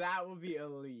 That would be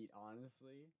elite,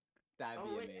 honestly. That'd be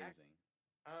amazing.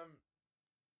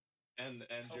 And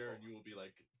Jared, you will be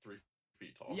like 3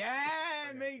 feet tall.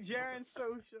 Yeah, make Jared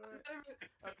so short.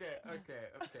 Okay.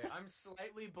 I'm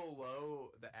slightly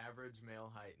below the average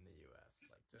male height in the U.S.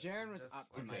 Like, Jared was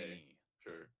up to my knee.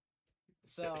 Sure.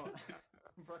 So,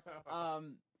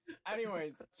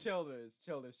 anyways, childers.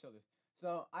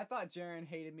 So I thought Jared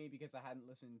hated me because I hadn't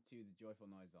listened to the Joyful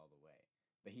Noise all the way,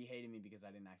 but he hated me because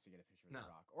I didn't actually get a picture with The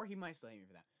Rock, or he might still hate me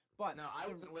for that. But no, I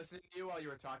wasn't listening to you while you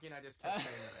were talking. I just kept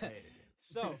saying that I hated you.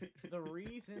 So the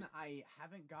reason I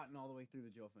haven't gotten all the way through the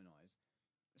Joyful Noise,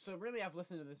 so really I've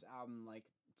listened to this album like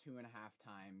 2.5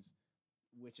 times,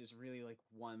 which is really like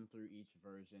 1 through each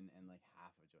version and like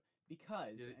half of Joy.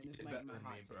 Because, and this might be my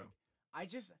hot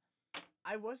take,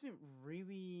 I wasn't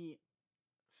really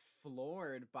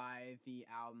floored by the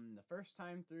album the first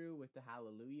time through with the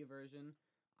Hallelujah version.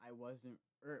 I wasn't.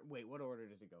 Wait, what order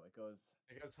does it go? It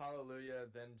goes Hallelujah,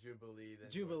 then Jubilee,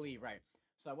 then Jubilee, right?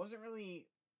 So I wasn't really.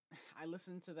 I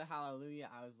listened to the Hallelujah.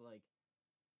 I was like,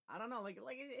 I don't know, like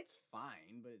it's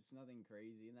fine, but it's nothing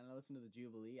crazy. And then I listened to the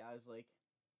Jubilee. I was like,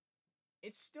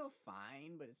 it's still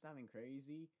fine, but it's nothing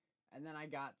crazy. And then I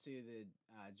got to the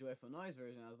Joyful Noise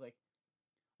version. I was like,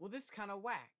 well, this is kind of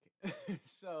whack.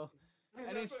 So.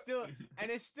 And it's still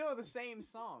the same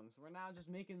songs. We're now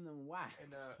just making them whack.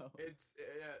 And, so.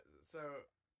 So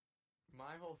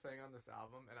my whole thing on this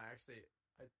album, and I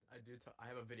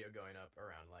have a video going up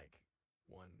around like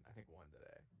 1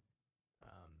 today,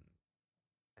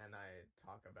 and I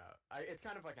talk about it's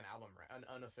kind of like an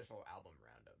unofficial album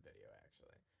roundup video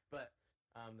actually. But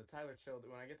the Tyler Childers,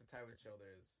 when I get to Tyler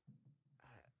Childers,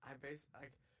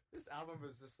 this album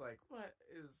is just like what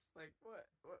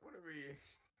are we.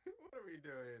 What are we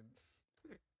doing?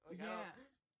 Like, yeah.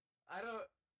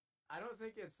 I don't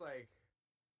think it's like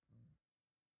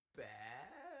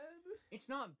bad. It's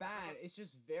not bad. It's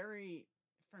just very,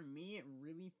 for me, it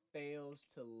really fails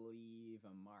to leave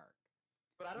a mark.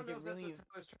 But I don't know if that's what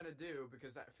Tyler's trying to do,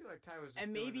 because I feel like Tyler's just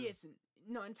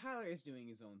and Tyler is doing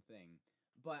his own thing.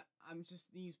 But I'm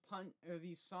just, these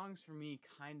songs for me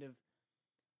kind of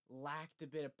lacked a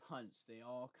bit of punch. They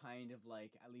all kind of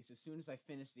like, at least as soon as I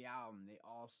finished the album, they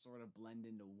all sort of blend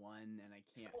into one, and I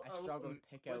struggle to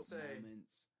pick out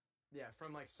moments. Yeah,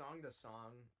 from like song to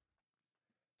song.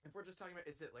 If we're just talking about,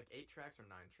 is it like 8 tracks or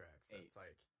 9 tracks? 8.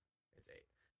 It's 8.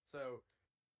 So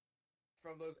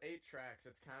from those 8 tracks,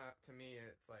 it's kind of, to me,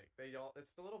 it's like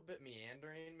it's a little bit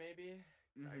meandering, maybe.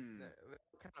 Mm-hmm.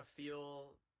 They kind of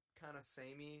feel kind of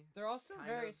samey. They're also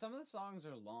some of the songs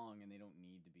are long and they don't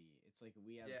need to be. It's like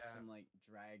we have some like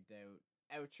dragged out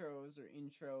outros or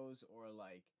intros or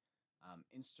like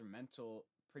instrumental,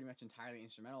 pretty much entirely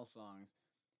instrumental songs,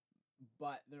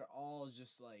 but they're all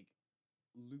just like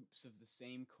loops of the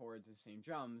same chords and same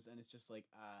drums, and it's just like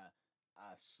a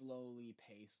slowly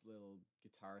paced little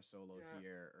guitar solo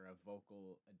here or a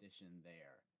vocal addition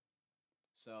there.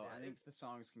 So I think the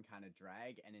songs can kind of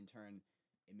drag, and in turn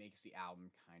it makes the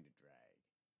album kind of drag.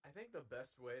 I think the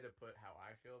best way to put how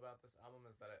I feel about this album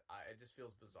is that it just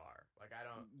feels bizarre. Like I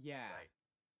don't. Yeah. Like,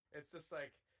 It's just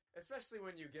like, especially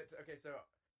when you get to, okay, so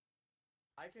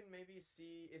I can maybe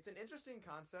see it's an interesting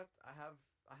concept. I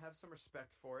have some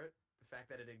respect for it. The fact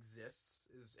that it exists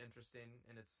is interesting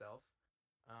in itself.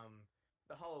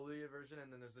 The Hallelujah version and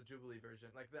then there's the Jubilee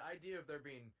version. Like the idea of there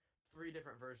being three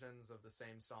different versions of the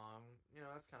same song,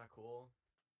 that's kind of cool.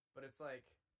 But it's like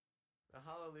the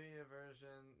Hallelujah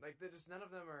version, like they're just none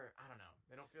of them are. I don't know.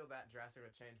 They don't feel that drastic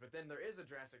of a change. But then there is a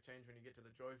drastic change when you get to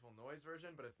the Joyful Noise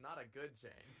version, but it's not a good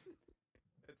change.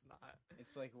 It's not.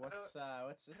 It's like what's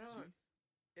this?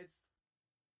 It's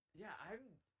yeah.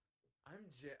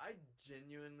 I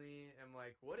genuinely am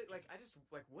like, what it like. I just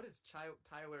like, what is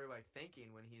Tyler like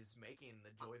thinking when he's making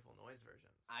the Joyful Noise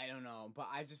versions? I don't know, but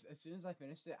I just as soon as I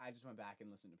finished it, I just went back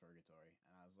and listened to Purgatory,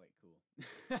 and I was like, cool.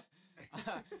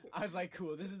 I was like,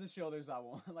 cool. This is the Shoulders I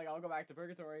want. Like, I'll go back to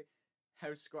Purgatory,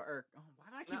 House Squire. Why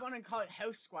do I keep wanting to call it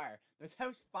House Squire? There's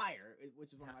House Fire,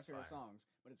 which is one of my favorite songs,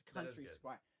 but it's Country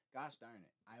Squire. Gosh darn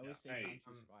it! I always say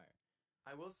Country Squire.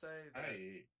 I will say that.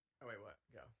 Oh wait, what?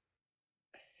 Go.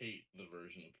 Hate the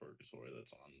version of Purgatory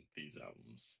that's on these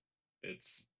albums.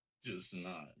 It's just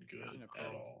not good at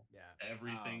all. Yeah.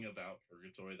 Everything about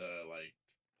Purgatory that I liked,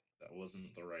 that wasn't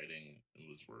the writing, it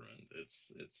was ruined. It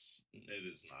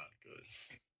is not good.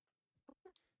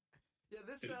 Yeah,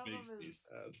 this it album makes me is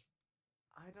sad.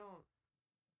 I don't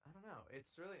know.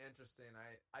 It's really interesting.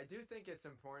 I do think it's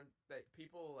important that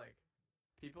people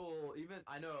even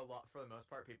I know a lot for the most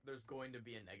part there's going to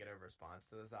be a negative response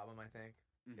to this album, I think.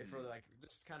 If for like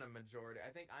just kind of majority,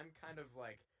 I think I'm kind of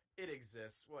like it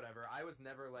exists, whatever. I was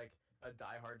never like a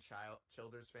diehard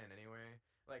Childers fan anyway.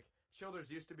 Like Childers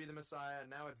used to be the Messiah,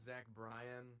 now it's Zach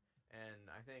Bryan, and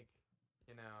I think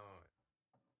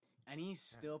and he's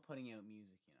still putting out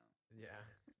music, Yeah,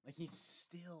 like he's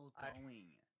still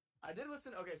going. I did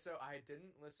listen. Okay, so I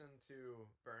didn't listen to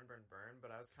Burn, Burn, Burn,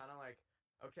 but I was kind of like,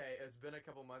 okay, it's been a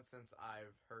couple months since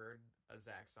I've heard a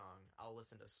Zach song. I'll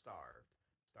listen to Starved.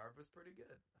 Starved was pretty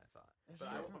good, I thought. But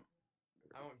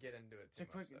I won't get into it too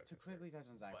much. To quickly touch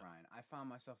on Zach Bryan, I found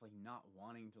myself like not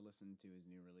wanting to listen to his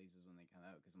new releases when they come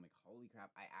out because I'm like, holy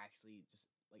crap! I actually just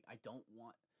like I don't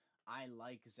want. I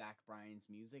like Zach Bryan's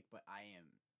music, but I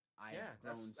have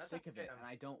grown sick of it, and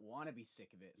I don't want to be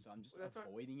sick of it, so I'm just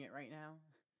avoiding it right now.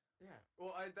 Yeah,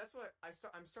 well, that's what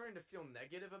I'm starting to feel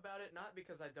negative about it. Not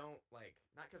because I don't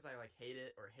not because I hate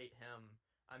it or hate him.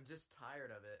 I'm just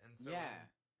tired of it, and so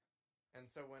And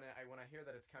so when I hear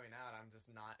that it's coming out, I'm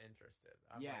just not interested.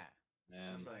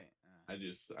 Man, I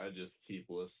just keep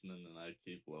listening and I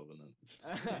keep loving it.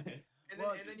 and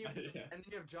then you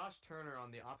have Josh Turner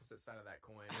on the opposite side of that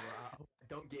coin, where I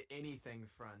don't get anything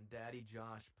from Daddy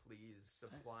Josh. Please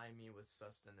supply me with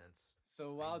sustenance.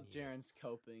 So while Jaren's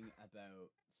coping about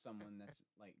someone that's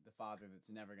like the father that's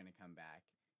never gonna come back,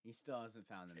 he still hasn't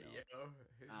found the milk.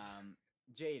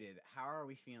 Jayded, how are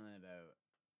we feeling about?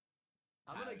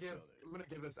 I'm gonna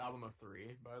give this album a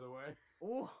 3. By the way.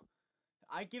 Oh,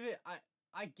 I give it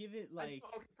like.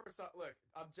 Okay, first off, look,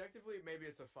 objectively, maybe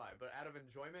it's a 5, but out of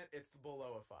enjoyment, it's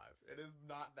below a 5. It is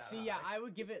not that. See, high. yeah, I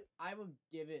would give it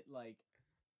like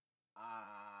a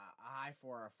high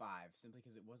 4 or 5, simply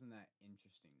because it wasn't that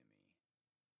interesting to me.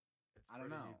 I don't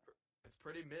know. It's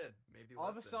pretty mid, maybe.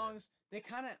 All the songs, they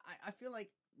kind of. I feel like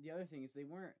the other thing is they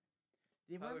weren't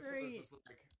very. Was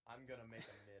like, I'm gonna make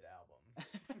a mid album.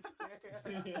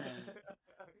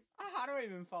 How do I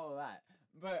even follow that?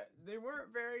 But they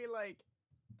weren't very like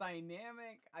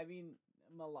dynamic. I mean,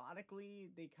 melodically,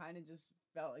 they kind of just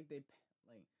felt like they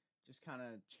like just kind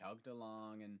of chugged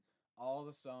along, and all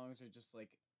the songs are just like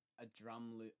a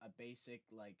drum loop, a basic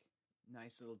like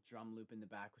nice little drum loop in the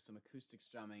back with some acoustic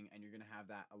strumming, and you're gonna have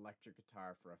that electric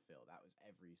guitar for a fill. That was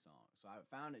every song. So I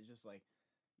found it just like,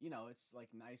 it's like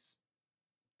nice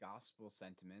gospel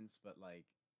sentiments, but like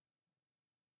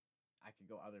I could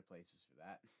go other places for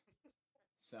that.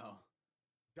 So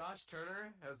Josh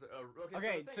Turner has a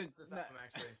okay. So this album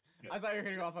actually, I thought you were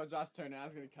gonna go off on Josh Turner. I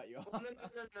was gonna cut you off. No.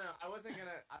 I wasn't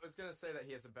gonna. I was gonna say that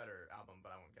he has a better album,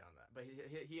 but I won't get on that. But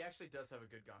he actually does have a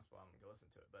good gospel album. Go listen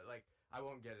to it. But like, I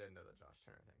won't get into the Josh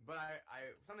Turner thing. But I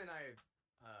something I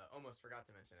almost forgot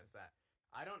to mention is that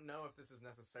I don't know if this is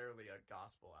necessarily a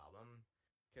gospel album.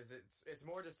 Because it's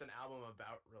more just an album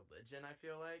about religion, I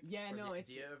feel like. Yeah, no, it's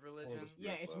the idea of religion.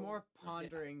 Yeah, it's more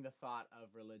pondering the thought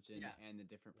of religion and the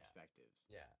different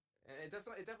perspectives. Yeah, and it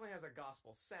definitely has a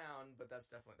gospel sound, but that was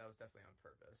definitely on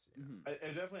purpose.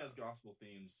 It definitely has gospel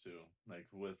themes too, like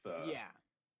with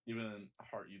even in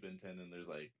Heart You've Been Tending,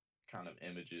 there's like kind of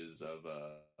images of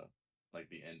like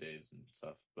the end days and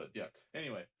stuff. But yeah,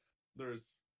 anyway,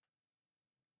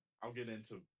 I'll get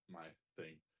into my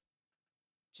thing.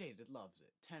 Jayded loves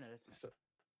it. 10 out of 10.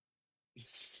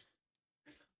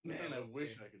 Man, I we'll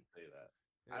wish see. I could say that.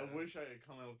 Yeah. I wish I could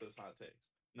come out with those hot takes.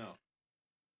 No.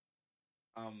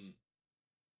 Um.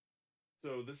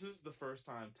 So this is the first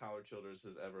time Tyler Childers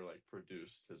has ever like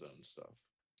produced his own stuff,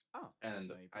 Oh, I didn't and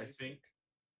know you I produced think, it.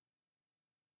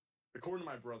 according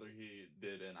to my brother, he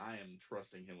did, and I am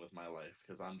trusting him with my life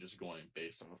because I'm just going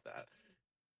based off that.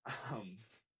 Um.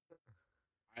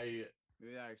 I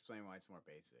Maybe that'll explain why it's more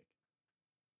basic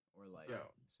or like yeah.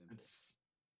 simple. It's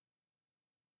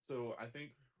so I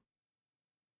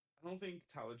don't think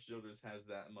Tyler Childers has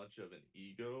that much of an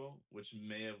ego, which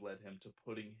may have led him to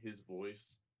putting his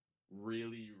voice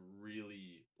really,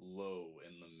 really low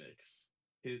in the mix.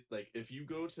 His like if you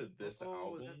go to this Oh,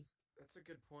 album that's a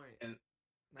good point. and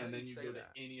Now that you then you say go to that,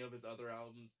 any of his other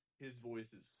albums, his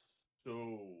voice is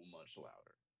so much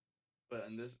louder. But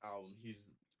in this album,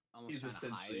 Almost he's trying to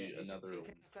hide essentially it. another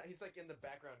he's like in the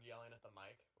background yelling at the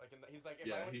mic. Like he's like, if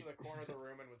yeah I went he to the corner of the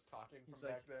room and was talking He's from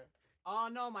like- back there. Oh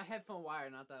no, my headphone wire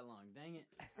not that long. Dang it!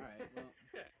 All right, well,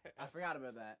 I forgot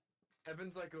about that.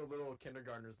 Evan's like the little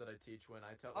kindergartners that I teach when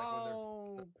I tell like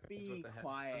Oh, when they're be with the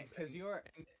quiet, headphones because and- you're.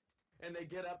 and they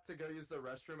get up to go use the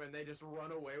restroom and they just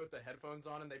run away with the headphones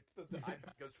on and the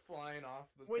iPad goes flying off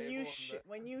the When table. you and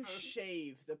when you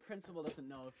shave, the principal doesn't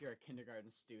know if you're a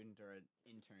kindergarten student or an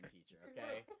intern teacher.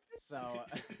 Okay, so.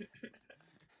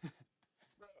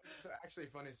 So actually,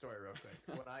 funny story, real quick.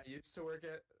 When I used to work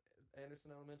at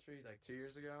Anderson Elementary, like 2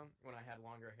 years ago, when I had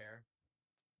longer hair,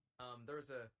 there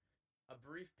was a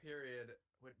brief period.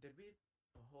 Did we?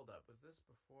 Oh, hold up. Was this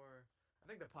before? I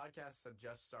think the podcast had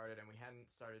just started and we hadn't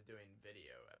started doing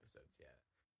video episodes yet.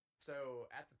 So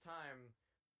at the time,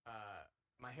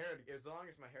 my hair, it was the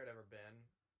longest my hair had ever been,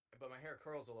 but my hair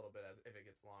curls a little bit as if it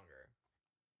gets longer.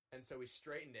 And so we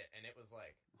straightened it, and it was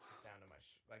like down to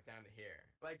down to here.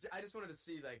 Like I just wanted to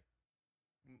see like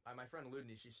my friend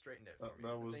Ludney, she straightened it for me.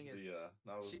 that The was thing is,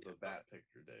 that was the bat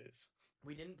picture days.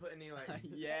 we didn't put any like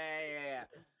Yeah.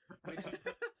 we didn't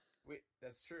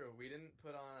that's true. We didn't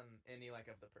put on any like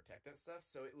of the protectant stuff,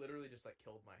 so it literally just like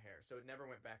killed my hair. So it never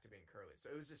went back to being curly. So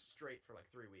it was just straight for like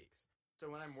 3 weeks. So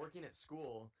when I'm working at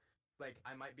school, like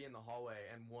I might be in the hallway,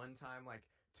 and one time like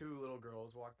two little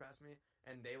girls walked past me,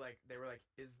 and they were like,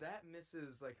 "Is that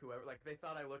Mrs. like whoever?" Like they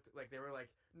thought I looked like they were like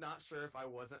not sure if I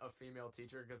wasn't a female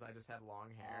teacher because I just had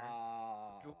long hair,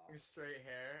 long straight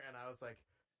hair, and I was like,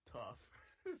 "Tough.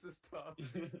 This is tough."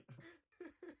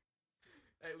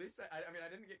 At least I mean I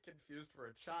didn't get confused for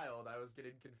a child. I was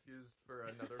getting confused for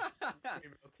another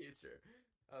female teacher.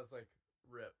 I was like,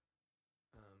 "Rip."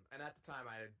 And at the time,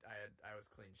 I was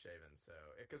clean shaven, so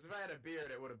because if I had a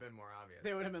beard, it would have been more obvious.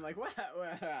 They would have been like, "What?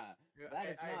 That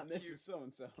is I not had Mrs. So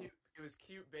and so." It was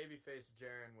cute baby faced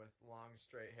Jaren with long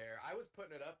straight hair. I was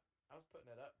putting it up. I was putting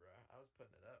it up, bro. I was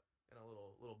putting it up in a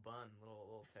little bun,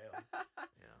 little tail.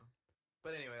 You know.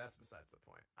 But anyway, that's besides the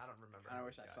point. I don't remember. I how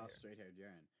wish we I got saw here. straight haired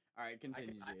Jaren. All right,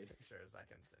 continue, I Jade. have pictures I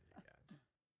can send you guys.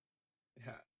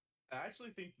 Yeah, I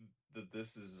actually think that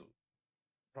this is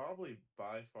probably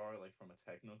by far, like from a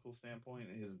technical standpoint,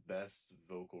 his best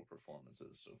vocal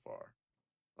performances so far.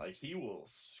 Like he will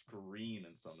scream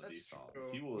in some of these songs.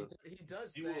 True. He will. He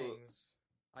does he things. will-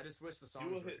 I just wish the songs He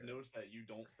will were hit good. notes that you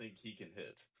don't think he can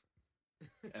hit,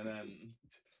 and then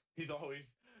he's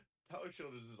always. Tyler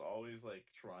Childers is always like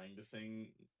trying to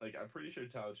sing. Like I'm pretty sure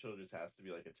Tyler Childers has to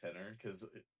be like a tenor because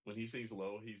when he sings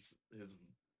low, his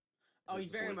Oh, he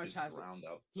his very voice much is has. drowned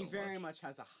out He so very much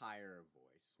has a higher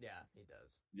voice. Yeah, he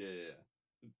does. Yeah.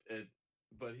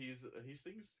 But he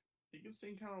sings. He can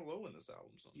sing kind of low in this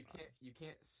album sometimes. You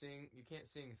can't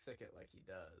sing thicket like he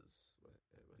does with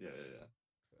Yeah.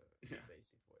 the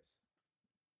bassy voice.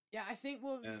 Yeah, I think.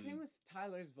 Well, the thing And- with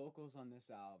Tyler's vocals on this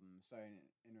album. Sorry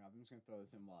to interrupt. I'm just gonna throw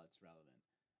this in while it's relevant.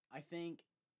 I think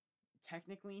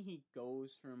technically he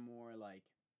goes for more like,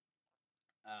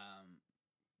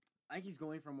 I think he's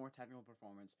going for a more technical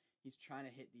performance. He's trying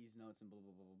to hit these notes and blah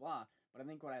blah blah blah blah. But I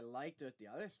think what I liked with the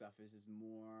other stuff is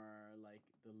more like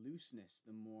the looseness,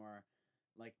 the more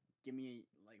like give me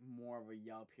like more of a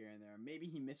yelp here and there. Maybe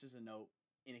he misses a note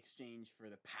in exchange for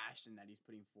the passion that he's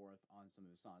putting forth on some of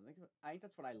his songs. I think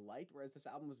that's what I liked. Whereas this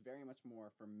album was very much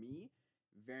more for me,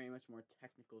 very much more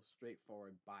technical,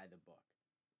 straightforward, by the book.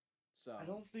 So I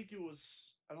don't think it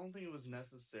was. I don't think it was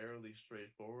necessarily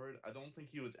straightforward. I don't think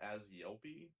he was as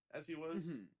yelpy as he was.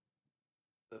 Mhm.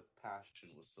 The passion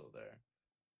was still there,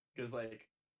 because like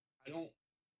I don't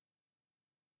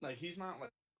like he's not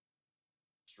like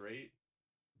straight.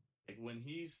 Like when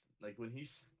he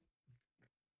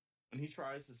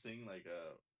tries to sing like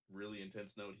a really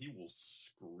intense note, he will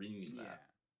scream yeah. that.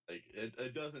 Like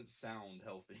it doesn't sound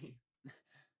healthy.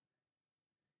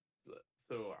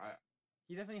 So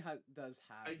He definitely does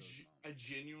have those moments. I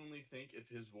genuinely think if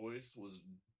his voice was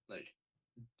like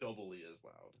doubly as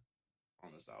loud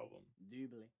on this album,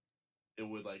 Doobly. it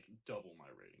would like double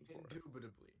my rating for it.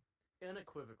 Indubitably.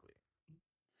 Unequivocally.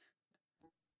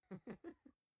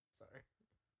 Sorry.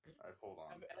 All right, hold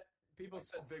on. People My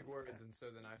said big phone's words, back. and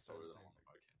so then I started Sorry, saying on the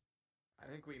big words. podcast. I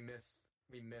think we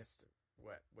missed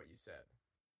what you said.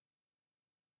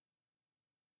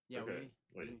 Yeah, Okay,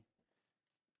 wait.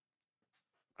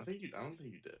 I don't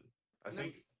think you did. I No,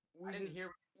 think I didn't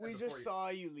hear. What We you said just before saw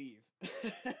you leave. We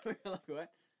were like, what?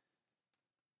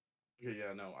 okay,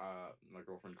 yeah, no. My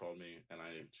girlfriend called me, and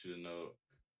she didn't know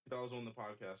that I was on the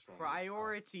podcast from.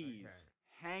 Priorities.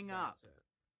 okay. Hang That's up.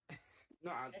 it. No,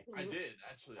 I did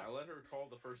actually. I let her call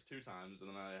the first 2 times, and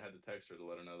then I had to text her to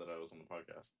let her know that I was on the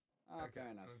podcast. Oh, Okay, fair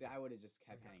enough. See, okay. I would have just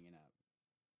kept Okay. hanging up.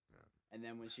 Yeah. And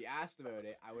then when she asked about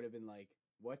it, I would have been like,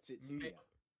 what's it to you?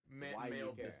 Why do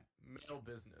you care? Male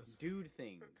business. Dude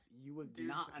things. You would Dude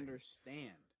not things.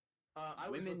 understand. I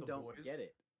was Women with the don't boys. get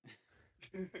it.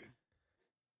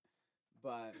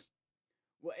 But,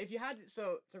 well, if you had to,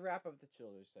 so to wrap up the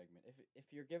Childers segment,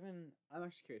 if you're given, I'm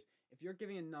actually curious, if you're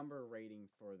giving a number rating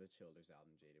for the Childers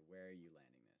album, Jayded, where are you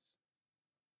landing this?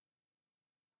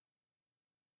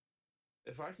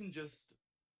 If I can just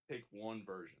pick one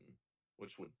version,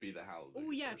 which would be the Hallelujah.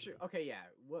 Oh yeah, version. true. Okay, yeah.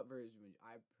 What version would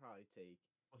I'd probably take?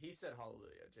 Well, he said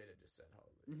hallelujah. Jada just said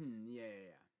hallelujah.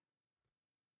 Yeah.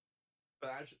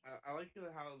 But I like the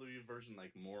Hallelujah version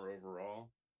like more overall.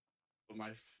 But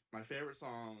my favorite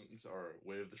songs are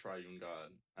 "Way of the Triune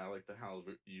God." I like the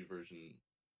Hallelujah version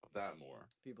of that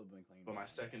more. People have been claiming. But my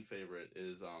that, second favorite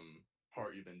is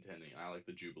 "Heart You've Been Tending." I like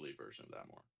the Jubilee version of that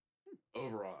more.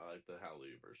 Overall, I like the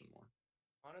Hallelujah version more.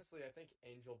 Honestly, I think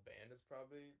Angel Band is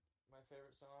probably my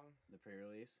favorite song. The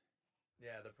pre-release.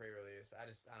 Yeah, the pre-release. I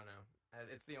don't know.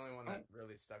 It's the only one that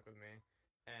really stuck with me.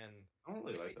 And I don't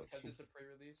really like that because song. it's a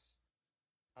pre-release.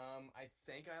 I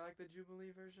think I like the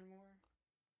Jubilee version more.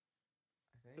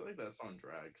 I feel like that song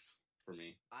drags for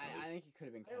me. I think it could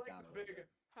have been I cut like down the a little big bit.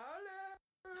 hallelujah.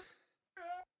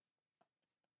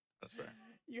 That's fair.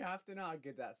 You have to not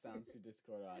get that sounds to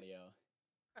Discord audio.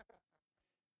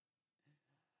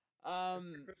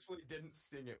 Purposefully didn't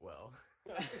sing it well.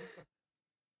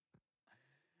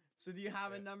 So do you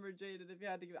have a number, Jayded? If you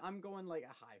had to give, I'm going like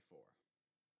a high 4.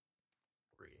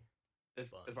 3.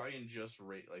 If I can just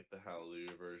rate like the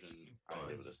Hallelujah version, I'd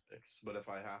give it a 6. But if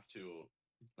I have to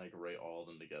like rate all of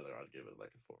them together, I'd give it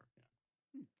like a 4.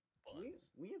 Yeah.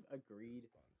 We have agreed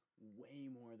way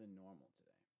more than normal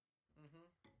today. Mm-hmm.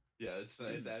 Yeah, it's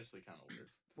actually kind of weird.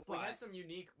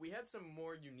 We had some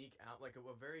more unique out, like a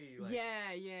very like.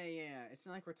 Yeah. It's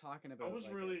not like we're talking about. I was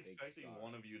like, really a big expecting star.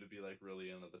 one of you to be like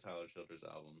really into the Tyler Childers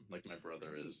album, like my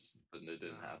brother is, but it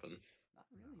didn't happen. Not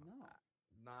really, no.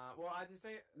 Nah, well, I just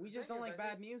say We just don't like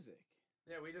bad music.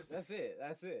 Yeah, we just. That's it.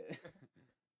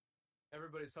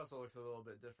 Everybody's hustle looks a little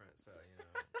bit different, so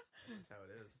that's just how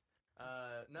it is.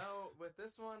 No, with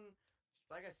this one,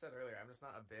 like I said earlier, I'm just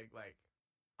not a big like.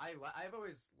 I've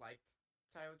always liked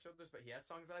Tyler Childers, but he has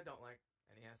songs that I don't like,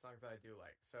 and he has songs that I do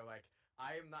like. So like,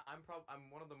 I'm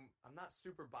one of them. I'm not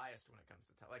super biased when it comes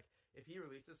to Tyler. Like, if he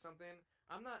releases something,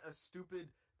 I'm not a stupid.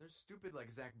 There's stupid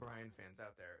like Zach Bryan fans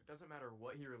out there. It doesn't matter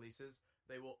what he releases,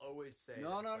 they will always say.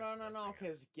 No.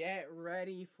 Because get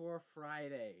ready for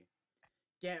Friday.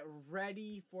 Get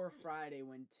ready for Friday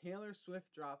when Taylor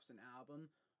Swift drops an album.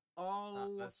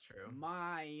 Oh, that's true.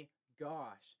 My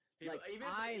gosh. People,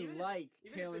 like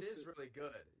even Taylor if it is Swift. really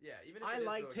good. Yeah, even if I it is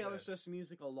like really Taylor good. Swift's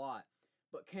music a lot,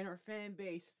 but can her fan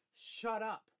base shut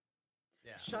up?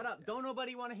 Yeah. Shut up. Yeah. Don't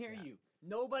nobody want to hear you.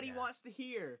 Nobody wants to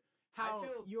hear how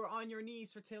you're on your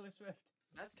knees for Taylor Swift.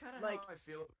 That's kind of like, how I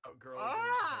feel about girls and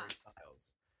Harry Styles.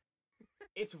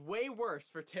 It's way worse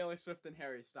for Taylor Swift than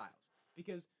Harry Styles.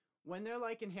 Because when they're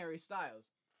liking Harry Styles,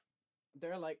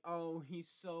 they're like, oh, he's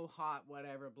so hot,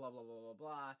 whatever, blah, blah, blah, blah,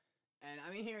 blah. And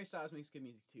I mean, Harry Styles makes good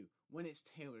music too. When it's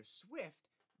Taylor Swift,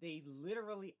 they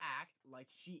literally act like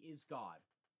she is God.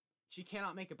 She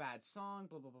cannot make a bad song,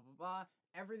 blah, blah, blah, blah, blah.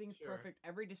 Everything's perfect.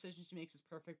 Every decision she makes is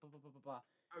perfect, blah, blah, blah, blah, blah.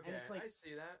 Okay, and it's like, I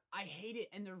see that. I hate it,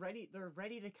 and they're ready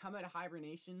to come out of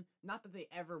hibernation. Not that they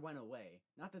ever went away.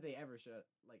 Not that they ever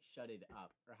shut it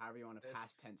up, or however you want to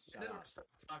past tense shut up. They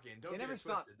never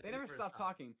stopped talking. They never stopped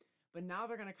talking. But now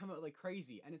they're gonna come out like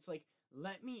crazy, and it's like,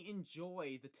 let me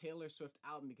enjoy the Taylor Swift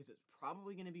album because it's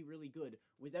probably gonna be really good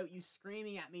without you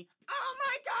screaming at me, oh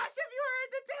my gosh, have you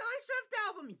heard the Taylor Swift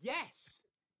album?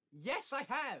 Yes, I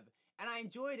have, and I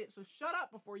enjoyed it. So shut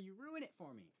up before you ruin it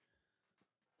for me.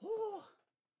 Oh.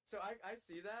 So I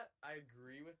see that. I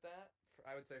agree with that.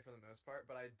 I would say for the most part,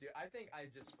 but I think I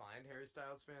just find Harry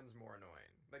Styles fans more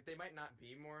annoying. Like they might not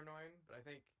be more annoying, but I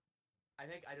think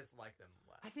I just like them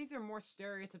less. I think they're more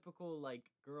stereotypical, like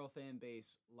girl fan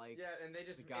base, like and they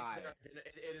just the guy.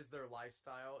 It is their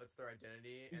lifestyle. It's their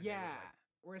identity. And yeah.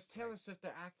 Like, whereas Taylor Swift,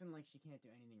 they're acting like she can't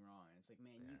do anything wrong. It's like,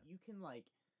 man, you can like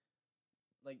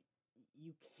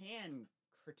you can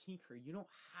critique her. You don't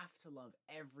have to love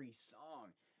every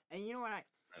song. And you know what?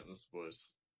 Alright, let's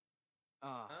boys.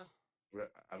 Huh?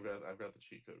 I've got the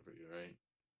cheat code for you, right?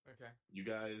 Okay. You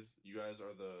guys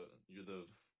are you're the.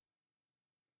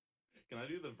 Can I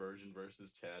do the Virgin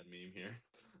versus Chad meme here?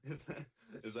 Is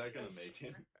that gonna make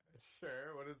it?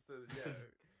 Sure. What is the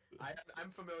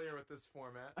I'm familiar with this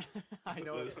format. I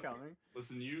know what's coming.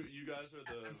 Listen, you guys are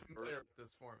the. I'm familiar with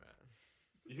this format.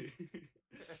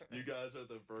 You guys are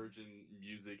the Virgin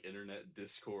music internet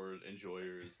Discord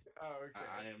enjoyers. Oh, okay.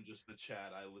 I am just the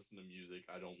chat. I listen to music.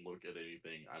 I don't look at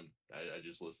anything. I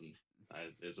just listen.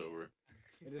 It's over.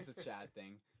 It is a Chad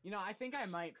thing. You know, I think I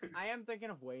am thinking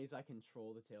of ways I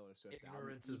control the Taylor Swift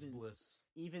Ignorance album. is bliss.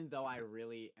 Even though I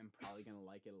really am probably gonna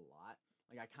like it a lot.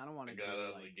 Like I kind of want to got do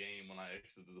out of the game when I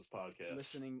exited this podcast.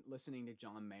 listening to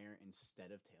John Mayer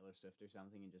instead of Taylor Swift or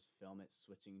something, and just film it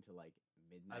switching to like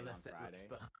midnight on Friday.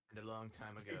 Behind a long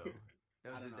time ago.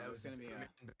 That was gonna be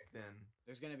back then.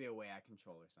 There's gonna be a way I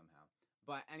control her somehow.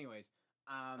 But anyways,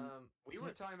 we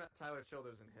were talking about Tyler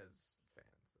Childers and his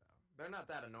fans though. They're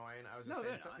not that annoying. I was just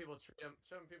saying some people treat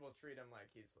him like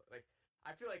he's like.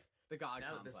 I feel like the God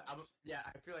now complex. That this album,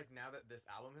 I feel like now that this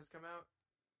album has come out.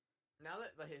 Now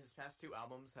that his past two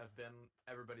albums have been,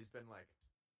 everybody's been like,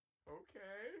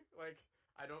 okay, like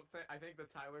I think the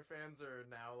Tyler fans are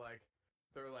now like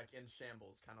they're like in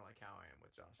shambles, kind of like how I am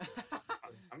with Josh.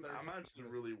 I'm actually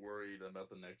really worried about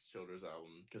the next Childers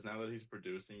album because now that he's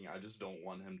producing, I just don't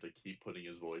want him to keep putting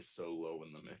his voice so low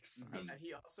in the mix. I'm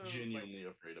genuinely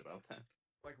afraid about that.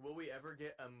 Like, will we ever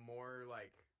get a more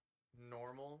like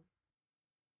normal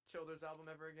Childers album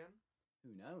ever again?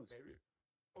 Who knows? Maybe.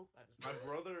 Oh, my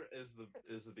brother is the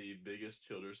biggest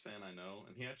Childers fan I know,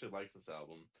 and he actually likes this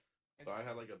album. So I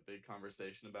had like a big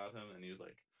conversation about him, and he was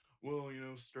like, "Well, you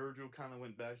know, Sturgill kind of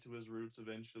went back to his roots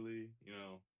eventually. You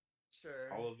know,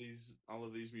 sure. All of these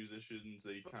musicians,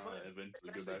 they kind of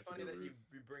eventually go back to their roots." It's actually funny that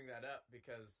you bring that up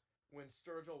because when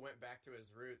Sturgill went back to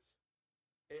his roots,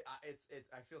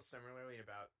 I feel similarly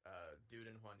about Dude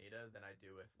and Juanita than I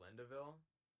do with Lindaville,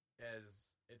 as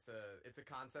it's a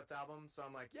concept album, so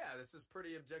I'm like, yeah, this is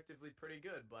pretty objectively pretty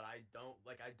good, but I don't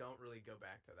really go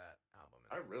back to that album.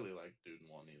 I really like Dude and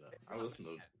Juanita. I listen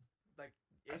to like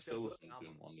I still listen to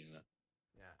Dude and Juanita.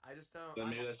 Yeah, I just don't.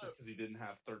 But maybe that's just because he didn't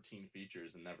have 13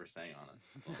 features and never sang on it.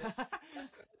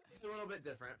 It's a little bit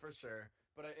different for sure,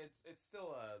 but it's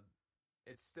still a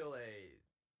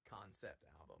concept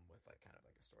album with like kind of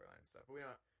like a storyline and stuff. But we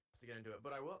don't to get into it, but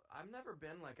I've never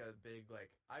been like a big like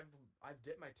I've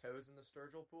dipped my toes in the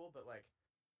Sturgill pool, but like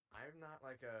I'm not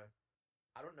like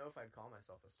I don't know if I'd call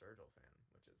myself a Sturgill fan,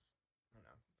 which is I don't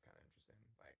know, it's kind of interesting.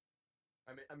 Like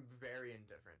I mean, I'm very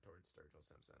indifferent towards Sturgill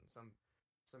Simpson. Some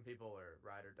people are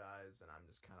ride or dies, and I'm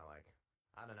just kind of like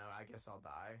I don't know. I guess I'll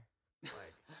die.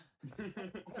 Like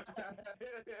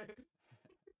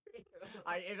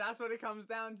if that's what it comes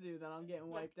down to, then I'm getting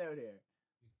wiped out here.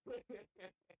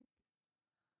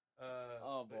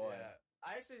 Oh boy! Yeah.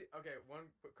 I actually one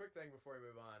quick thing before we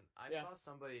move on. I saw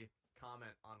somebody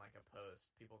comment on like a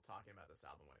post, people talking about this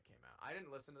album when it came out. I didn't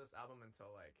listen to this album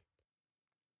until like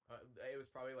it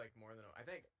was probably like more than I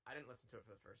think I didn't listen to it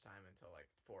for the first time until like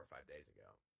 4 or 5 days ago,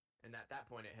 and at that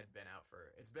point it's been out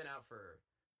for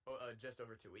just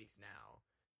over 2 weeks now.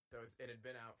 So it had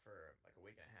been out for like a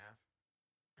week and a half,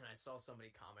 and I saw somebody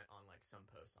comment on like some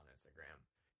post on Instagram,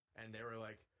 and they were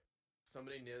like,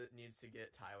 somebody needs to get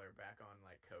Tyler back on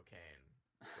like cocaine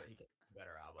so that he can make a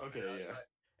better album. Okay,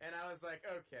 And I was like,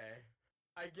 okay,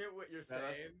 I get what you're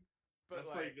saying, but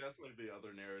that's like the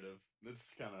other narrative.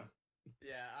 It's kind of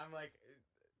I'm like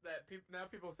that. Now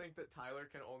people think that Tyler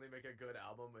can only make a good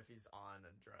album if he's on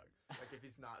drugs, like if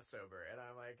he's not sober, and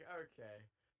I'm like, okay,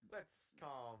 let's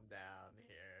calm down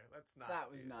here. Let's not. That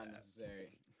was not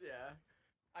necessary. Yeah.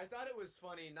 I thought it was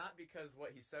funny, not because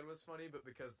what he said was funny, but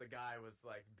because the guy was,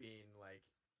 like, being, like,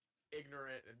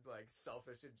 ignorant and, like,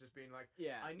 selfish and just being like,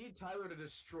 I need Tyler to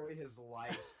destroy his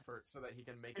life so that he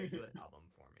can make a good album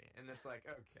for me. And it's like,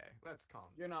 okay, let's calm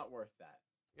down. You're not worth that.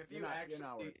 If you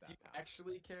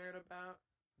actually cared about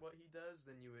what he does,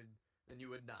 then you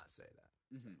would not say that.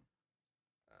 Mm-hmm.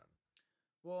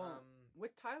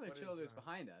 With Tyler Childers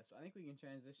behind us, I think we can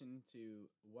transition to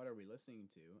what are we listening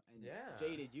to. And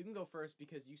Jayded, you can go first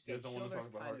because you said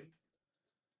Childers kind of.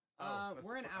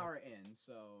 We're an hour in,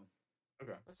 so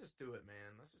Okay. Let's just do it,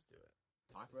 man. Let's just do it.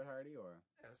 talk about Hardy, or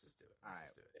Yeah, let's just do it. All Let's right.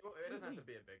 just do it. It doesn't have to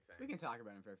be a big thing. we can talk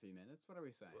about him for a few minutes. What are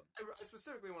we saying? I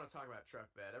specifically want to talk about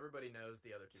Truck Bed. Everybody knows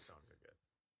the other two songs are good.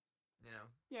 You know?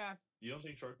 Yeah. You don't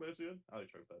think Truck Bed's good? I like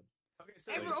Truck Bed. Okay,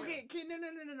 so Okay.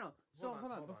 No. So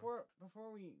hold on. Before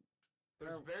we,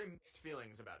 There's very mixed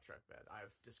feelings about Truck Bed,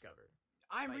 I've discovered.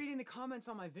 I'm Like- reading the comments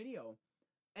on my video,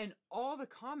 and all the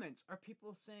comments are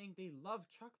people saying they love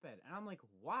Truck Bed, and I'm like,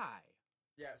 why?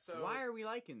 Yeah, so Why are we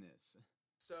liking this?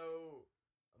 So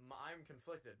I'm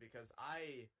conflicted because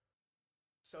I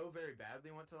so very badly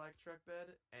want to like Truck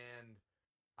Bed, and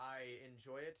I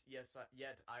enjoy it. Yes,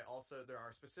 yet I also there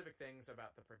are specific things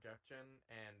about the production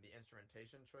and the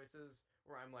instrumentation choices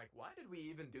where I'm like, why did we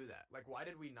even do that? Like, why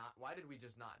did we not? Why did we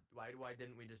just not? Why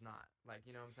didn't we just not? Like,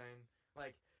 you know what I'm saying?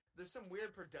 Like, there's some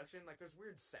weird production. Like, there's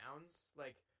weird sounds.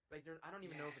 Like I don't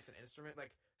even know if it's an instrument.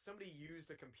 Like, somebody used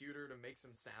a computer to make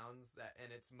some sounds and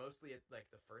it's mostly at,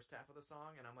 like, the first half of the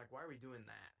song, and I'm like, why are we doing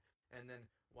that? And then,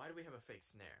 why do we have a fake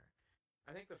snare?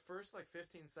 I think the first, like,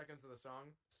 15 seconds of the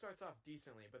song starts off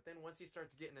decently, but then once he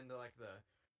starts getting into, The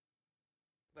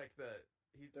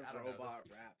I don't know, robot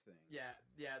rap thing. Yeah,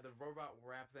 the robot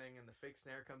rap thing and the fake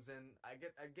snare comes in. I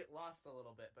get lost a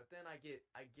little bit, but then I get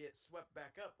swept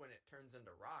back up when it turns into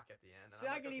rock at the end. And See,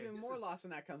 I'm I like, get okay, even this more is- lost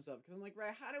when that comes up because I'm like,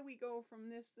 right, how do we go from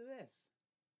this to this?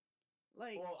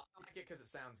 Like, Well, I like it because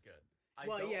it sounds good. I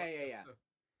Well, don't yeah, like yeah. the-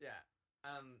 yeah.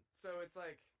 So it's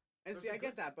like and there's see, a I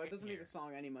get good that, but it song doesn't make here. the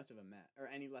song any much of a mess or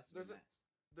any less of a mess.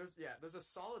 there's a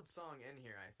solid song in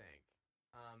here, I think,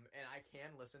 and I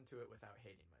can listen to it without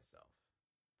hating myself.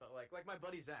 But like my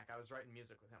buddy Zach, I was writing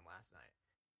music with him last night.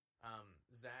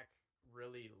 Zach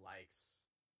really likes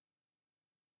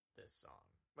this song.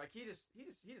 Like he just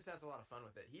has a lot of fun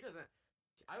with it. He doesn't.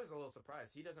 I was a little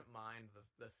surprised. He doesn't mind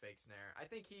the fake snare. I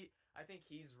think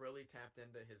he's really tapped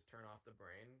into his turn off the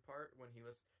brain part when he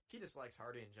listens. He just likes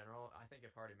Hardy in general. I think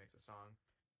if Hardy makes a song,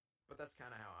 but that's kind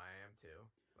of how I am too.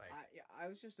 Like I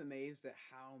was just amazed at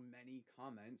how many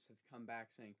comments have come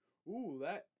back saying, "Ooh,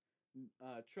 that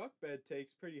truck bed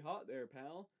takes pretty hot there,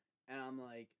 pal." And I'm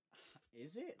like,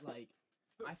 is it? Like,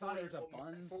 I thought it was a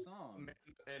Buns song.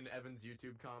 In Evan's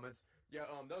YouTube comments, yeah,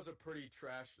 that was a pretty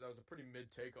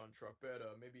mid take on Truck Bed.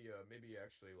 Maybe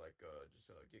actually like just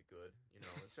get good. You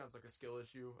know, it sounds like a skill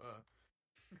issue.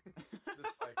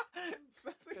 Just like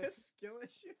sounds like a skill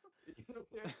issue.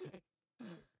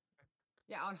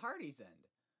 Yeah, on Hardy's end,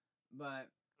 but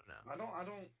no. I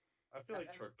feel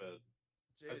like Truck Bed.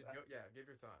 Jayded, give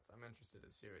your thoughts. I'm interested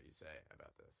to see what you say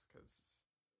about this because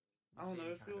I don't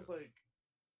know. It feels like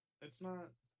it's not.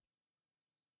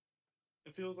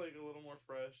 It feels like a little more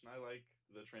fresh, and I like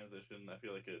the transition. I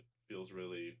feel like it feels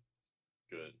really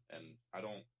good, and I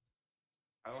don't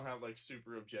have like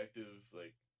super objective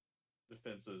like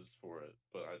defenses for it,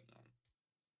 but I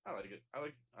like it. I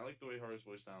like the way Hardy's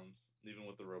voice sounds, even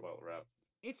with the robot rap.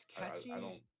 it's catchy. I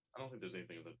don't think there's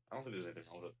anything wrong with it.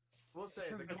 We'll say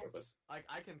the For- chorus. Like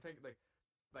I can think like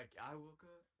I woke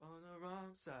up on the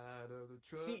wrong side of the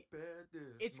truck See, bed.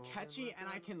 It's catchy, and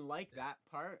I can like that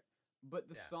part. But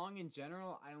the Yeah. song in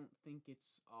general, I don't think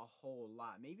it's a whole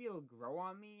lot. Maybe it'll grow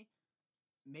on me.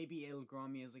 Maybe it'll grow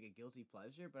on me as like a guilty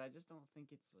pleasure, but I just don't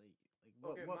think it's like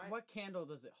Okay, what candle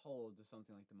does it hold to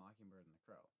something like the Mockingbird and the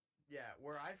Crow? Yeah,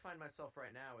 where I find myself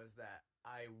right now is that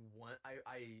I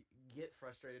get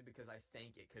frustrated because I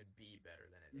think it could be better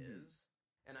than it Mhm. is,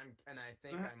 and I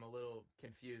think I'm a little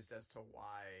confused as to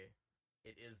why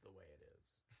it is the way it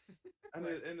is. And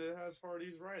it has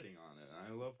Hardy's writing on it. And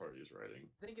I love Hardy's writing.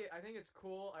 I think it's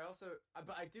cool. I also,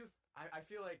 but I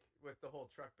feel like with the whole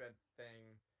truck bed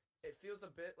thing, it feels a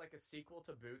bit like a sequel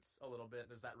to Boots a little bit.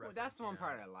 There's that Well, reference. that's the you one know?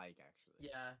 part I like actually.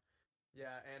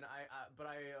 Yeah, and but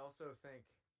I also think,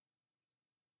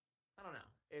 I don't know.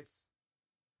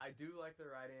 I do like the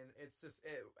writing. It's just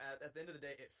at the end of the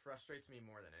day, it frustrates me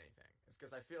more than anything. It's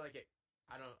because I feel like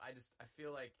I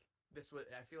feel like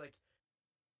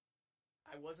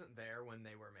I wasn't there when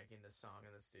they were making this song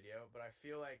in the studio, but I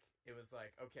feel like it was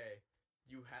like, okay,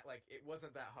 you had like it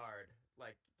wasn't that hard.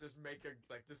 Like just make it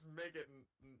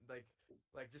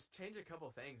just change a couple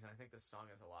things, and I think this song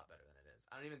is a lot better than it is.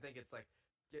 I don't even think it's like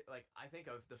I think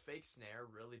of the fake snare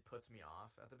really puts me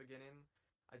off at the beginning.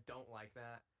 I don't like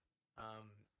that.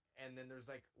 And then there's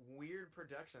like weird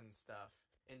production stuff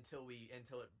until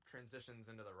it transitions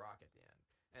into the rock at the end,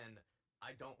 and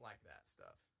I don't like that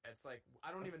stuff. It's like I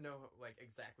don't even know like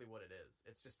exactly what it is.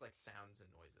 It's just like sounds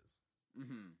and noises.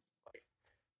 Mm-hmm. Like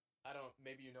I don't.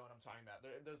 Maybe you know what I'm talking about.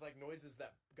 There's like noises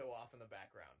that go off in the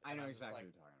background. I know I'm just exactly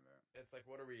like, what you're talking about. It's like,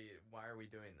 what are we? Why are we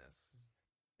doing this?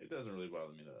 It doesn't really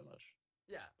bother me that much.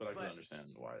 Yeah, but I can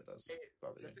understand why it does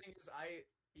bother the you. thing is,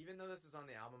 even though this is on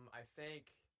the album, I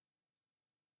think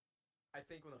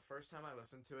when the first time I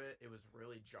listened to it, it was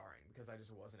really jarring because I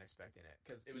just wasn't expecting it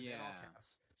because it was in all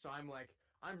caps. So I'm like,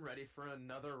 I'm ready for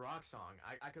another rock song.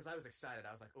 Because I was excited.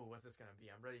 I was like, oh, what's this gonna be?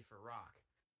 I'm ready for rock.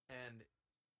 And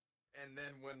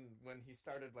then when he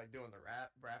started like doing the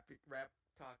rap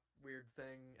talk weird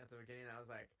thing at the beginning, I was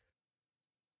like,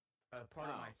 a part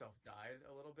of myself died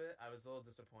a little bit. I was a little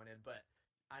disappointed, but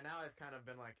now I've kind of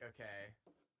been like, okay.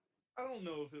 I don't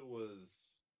know if it was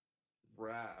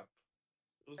rap.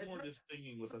 It was more like, just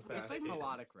singing with a fast. It's like cadence.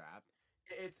 melodic rap.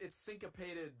 It's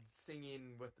syncopated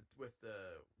singing with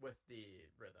the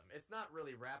rhythm. It's not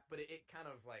really rap, but it kind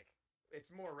of like it's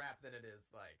more rap than it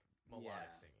is like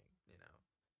melodic singing. You know.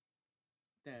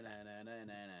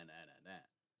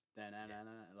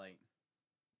 Like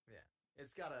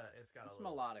it's got a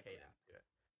melodic cadence to it.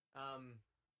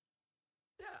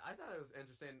 Yeah, I thought it was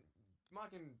interesting.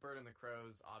 Mockingbird and the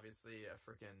Crows, obviously a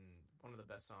freaking one of the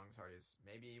best songs Hardy's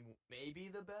maybe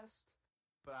the best,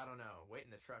 but I don't know. Wait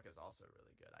in the Truck is also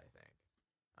really good, I think.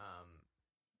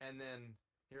 And then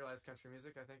Here Lies Country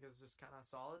Music, I think is just kind of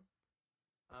solid.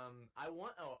 I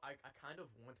kind of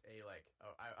want a like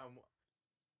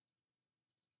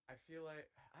I feel like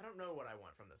I don't know what I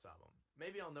want from this album.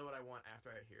 Maybe I'll know what I want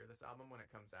after I hear this album when it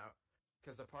comes out.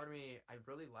 Because a part of me, I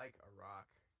really like a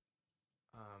rock.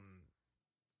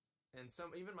 And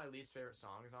even my least favorite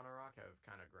songs on a rock have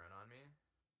kind of grown on me.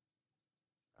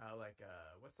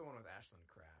 What's the one with Ashland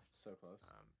Kraft? So Close.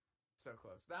 So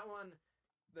Close. That one,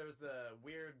 there's the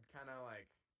weird kind of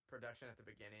like production at the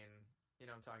beginning. You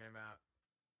know what I'm talking about?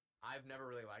 I've never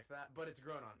really liked that, but it's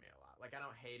grown on me a lot. Like, I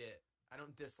don't hate it. I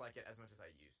don't dislike it as much as I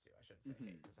used to. I shouldn't say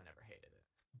hate because I never hated it.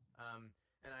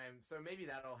 So maybe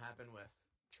that'll happen with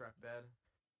Truck Bed.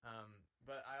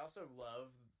 But I also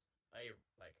love a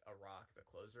rock, the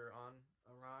closer on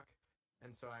a rock,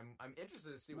 and so I'm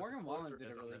interested to see what Morgan the Wallen closer did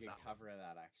is a really on this good album. cover of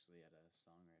that actually at a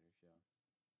songwriter show.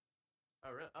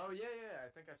 Oh really? Oh yeah.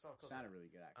 I think I saw. Sounded really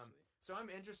good actually. So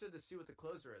I'm interested to see what the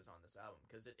closer is on this album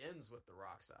because it ends with the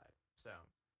rock side. So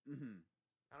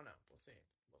I don't know. We'll see.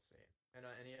 And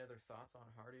any other thoughts on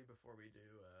Hardy before we do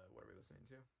what are we listening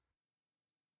to?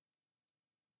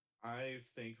 I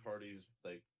think Hardy's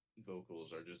like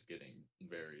vocals are just getting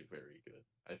very, very good.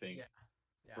 I think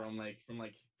from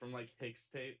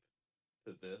Hicks tape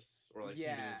to this, or like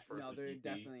even his first there EP,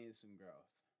 definitely is some growth.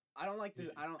 I don't like this.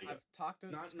 I've talked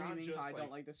about the screaming. How I don't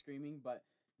like the screaming, but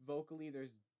vocally,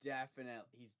 he's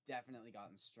definitely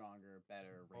gotten stronger,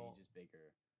 better. Range is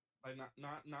bigger. Like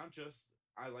not just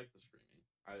I like the screaming.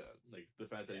 I like the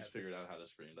fact that he's figured out how to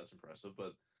scream. That's impressive.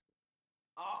 But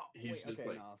I'll say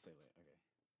wait. Okay.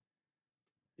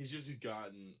 He's just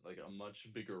gotten like a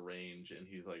much bigger range, and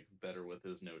he's like better with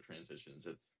his note transitions.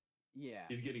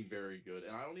 He's getting very good,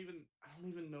 and I don't even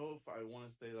know if I want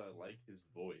to say that I like his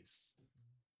voice.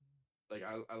 Like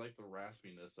I like the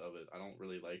raspiness of it. I don't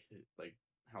really like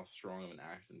how strong of an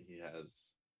accent he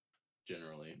has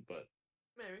generally, but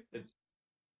maybe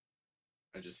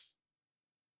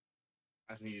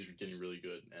I think he's getting really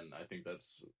good, and I think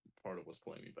that's part of what's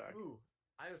pulling me back. Ooh,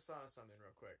 I just thought of something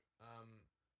real quick.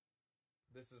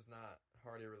 This is not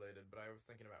Hardy related, but I was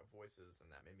thinking about voices, and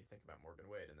that made me think about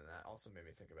Morgan Wade, and then that also made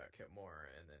me think about Kip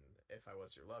Moore, and then If I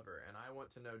Was Your Lover, and I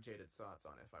want to know Jayded's thoughts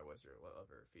on If I Was Your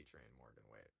Lover featuring Morgan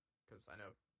Wade, because I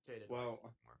know Jayded likes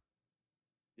more.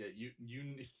 Yeah, you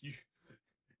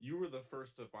were the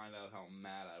first to find out how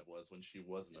mad I was when she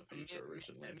wasn't a feature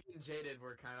originally. Me and Jayded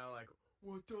were kind of like,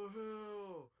 what the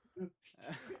hell?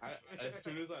 As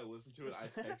soon as I listened to it, I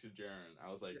texted Jaren.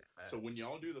 I was like, so when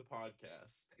y'all do the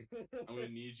podcast, I'm going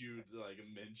to need you to like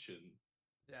mention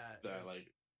that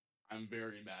like I'm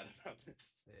very mad about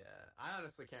this. Yeah, I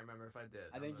honestly can't remember if I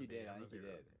did. I think you did.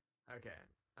 Okay.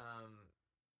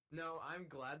 No, I'm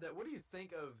glad that. What do you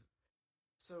think of?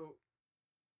 So,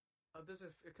 there's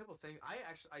a couple things.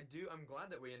 I'm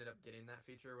glad that we ended up getting that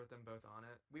feature with them both on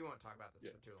it. We won't talk about this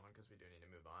for too long because we do need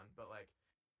to move on. But like,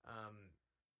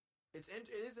 it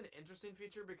is an interesting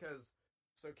feature because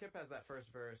Kip has that first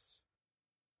verse,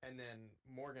 and then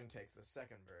Morgan takes the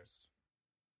second verse,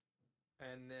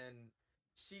 and then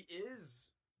she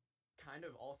is kind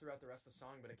of all throughout the rest of the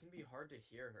song, but it can be hard to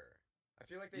hear her. I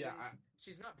feel like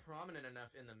she's not prominent enough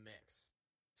in the mix.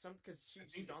 Because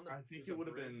she's on the. I think it would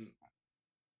have been.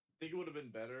 I think it would have been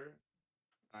better.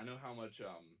 I know how much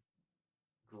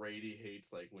Grady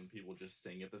hates like when people just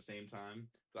sing at the same time,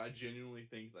 but I genuinely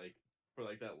think like for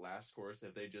like that last chorus,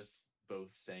 if they just both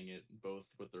sang it both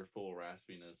with their full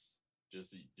raspiness,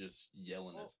 just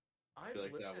yelling it. I feel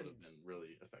like that would have been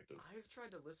really effective. I've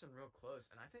tried to listen real close,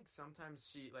 and I think sometimes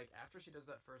she, like, after she does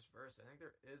that first verse, I think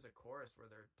there is a chorus where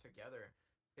they're together.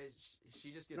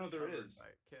 She just gets covered by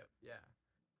Kip. Yeah.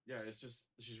 Yeah, it's just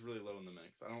she's really low in the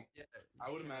mix. Yeah.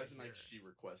 I would imagine like she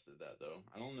requested that though.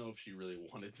 I don't know if she really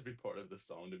wanted to be part of this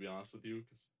song, to be honest with you,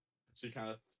 because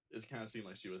it kind of seemed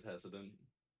like she was hesitant.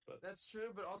 But that's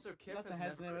true, but also Kip not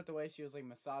hesitant with the way she was like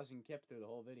massaging Kip through the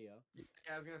whole video. Yeah,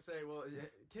 I was gonna say, well,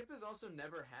 Kip has also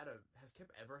never had a. Has Kip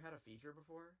ever had a feature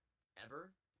before?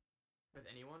 Ever? With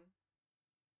anyone?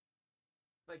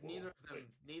 Like neither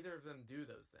of them do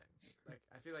those things. Like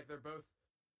I feel like they're both.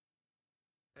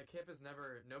 Like Kip has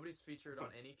never. Nobody's featured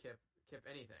on any Kip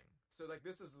anything. So like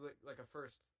this is like a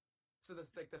first. So the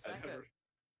fact that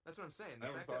that's what I'm saying.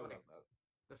 The fact that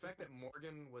the fact that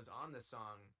Morgan was on this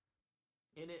song,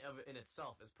 in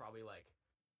itself is probably like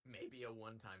maybe a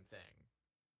one-time thing.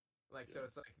 Like so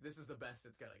it's like this is the best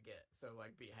it's gonna get. So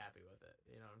like be happy with it.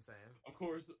 You know what I'm saying? Of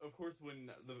course when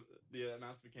the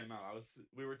announcement came out,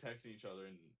 we were texting each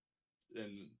other and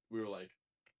we were like,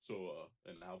 so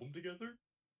an album together,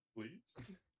 please.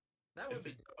 That would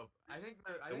be dope. I think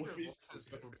their voices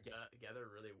go together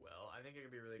really well. I think it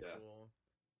could be really cool.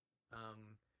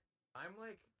 I'm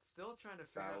like still trying to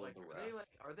figure out like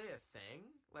are they a thing?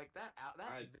 Like that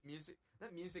music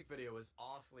video was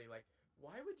awfully like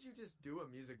why would you just do a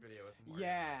music video with Morgan?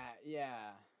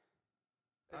 Yeah.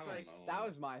 It's like that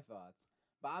was my thoughts.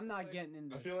 But I'm not getting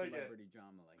into celebrity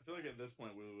drama like I feel like at this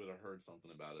point we would have heard something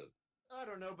about it. I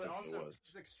don't know, but also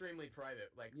it's extremely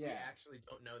private. Like we actually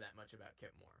don't know that much about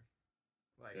Kip Moore.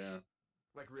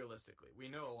 Like realistically, we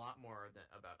know a lot more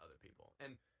about other people.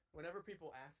 And whenever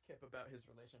people ask Kip about his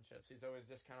relationships, he's always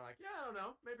just kind of like, yeah, I don't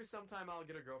know. Maybe sometime I'll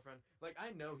get a girlfriend. Like I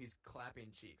know he's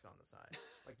clapping cheeks on the side.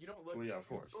 Like you don't look. Well, yeah, of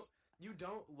course. You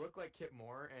don't look like Kip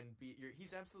Moore, and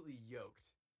he's absolutely yoked.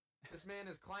 This man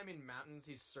is climbing mountains.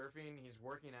 He's surfing. He's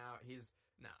working out.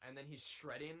 And then he's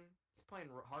shredding. He's playing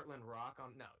Heartland Rock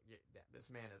on. No, this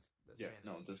man is.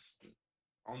 This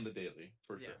on the daily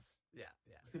for sure. Yes, yeah,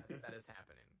 that is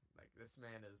happening. Like this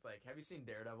man is like. Have you seen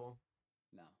Daredevil?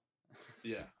 No.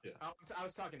 Yeah. I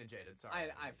was talking to Jayded.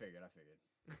 Sorry. I figured.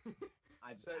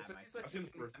 He's like,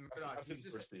 I've seen the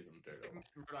first season of Daredevil.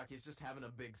 Murdoch, he's just having a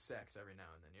big sex every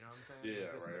now and then. You know what I'm saying?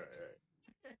 Yeah, right.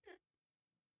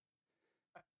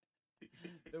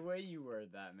 The way you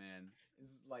word that, man,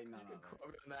 is like not on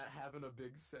quote on that having a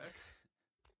big sex.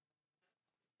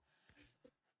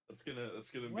 That's gonna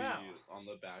be on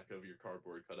the back of your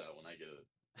cardboard cutout when I get it.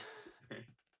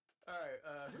 All right,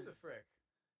 who the frick?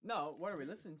 No, what are we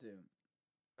listening to?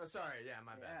 Oh, sorry. Yeah,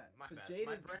 my bad. My bad.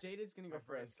 Jayded's gonna go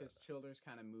first because Childers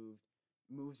kind of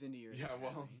moves into your. Yeah,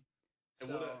 well, it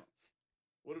would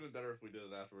have been better if we did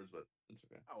it afterwards, but it's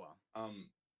okay. Oh well.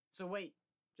 So wait,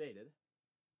 Jayded,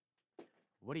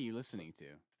 what are you listening to?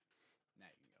 Now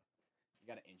you can go. You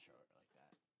got to intro it like that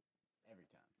every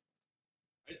time.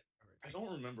 I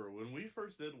don't remember when we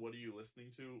first did. What are you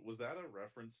listening to? Was that a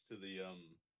reference to the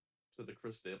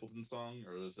Chris Stapleton song,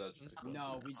 or was that just?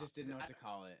 No, we just didn't know what to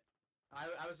call it. I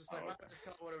was just like, just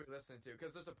call it what are we listening to?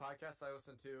 Because there's a podcast I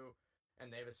listen to, and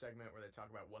they have a segment where they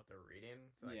talk about what they're reading.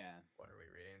 So what are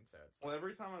we reading? So it's well,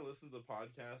 every time I listen to the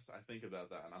podcast, I think about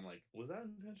that, and I'm like, was that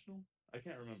intentional? I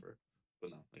can't remember,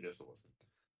 but no, I guess it wasn't.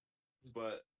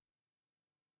 But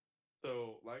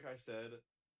so, like I said,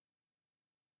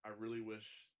 I really wish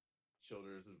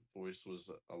Childers' voice was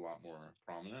a lot more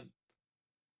prominent.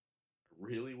 I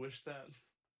really wish that.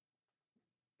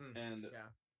 And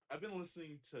I've been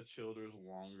listening to Childers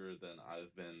longer than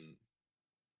I've been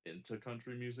into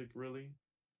country music, really.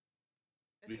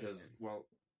 Because,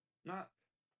 I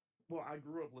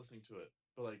grew up listening to it,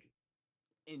 but like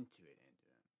into it.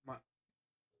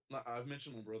 I've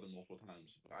mentioned my brother multiple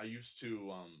times. But I used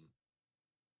to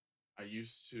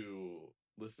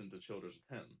listen to Childers with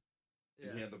him.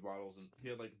 Yeah. He had bottles and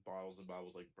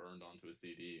bottles like burned onto a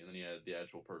CD, and then he had the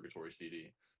actual Purgatory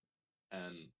CD,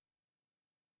 and.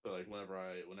 So like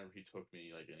whenever he took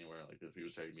me like anywhere, like if he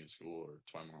was taking me to school or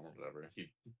to my mom or whatever,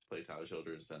 he'd play Tyler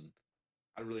Childers, and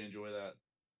I'd really enjoy that.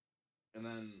 And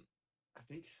then I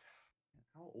think,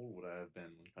 how old would I have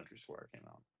been when Country Squire came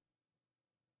out?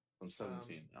 I'm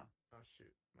 17 now. Oh shoot,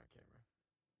 my camera.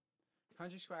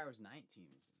 Country Squire was 19,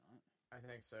 was it not? I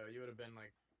think so. You would have been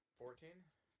like 14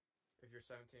 if you're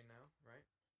 17 now, right?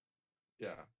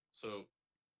 Yeah. So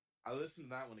I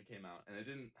listened to that when it came out, and it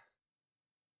didn't.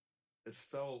 It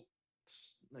felt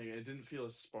like it didn't feel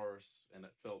as sparse, and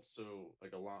it felt so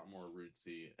like a lot more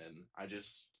rootsy, and I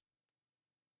just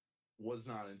was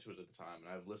not into it at the time,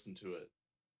 and I've listened to it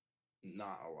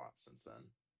not a lot since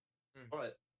then.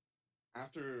 But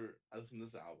after I listened to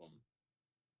this album,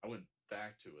 I went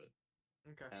back to it,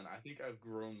 Okay. and I think I've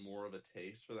grown more of a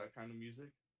taste for that kind of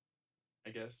music, I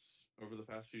guess, over the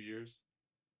past few years.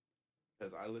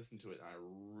 Because I listened to it and I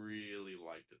really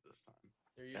liked it this time.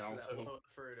 You're And used to that also, low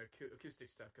effort acoustic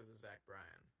stuff because of Zach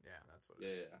Bryan. Yeah, that's what it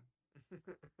yeah, is.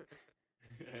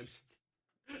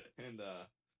 yeah. and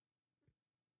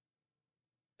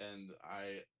and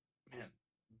I, man,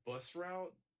 Bus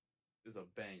Route is a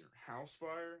banger. House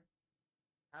Fire,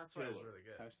 House Fire is killer. really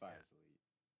good. House Fire Yeah. is elite.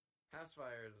 House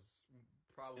Fire is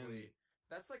probably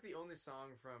that's like the only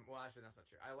song from. Well, actually, that's not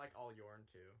true. I like All Yorn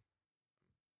too.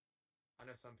 I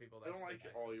know some people. I That's don't their like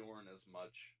best All song. Yorn as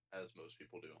much as most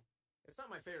people do. It's not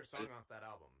my favorite song I, off that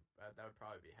album. That would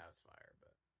probably be House Fire,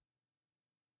 but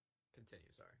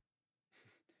continue. Sorry.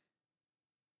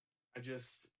 I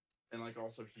just and like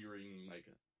also hearing like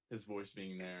his voice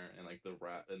being there and like the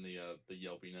rap and the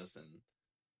yelpiness, and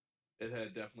it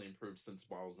had definitely improved since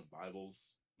Bottles and Bibles,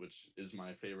 which is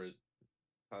my favorite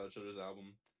Tyler Childers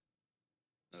album.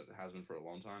 It has been for a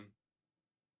long time.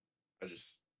 I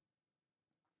just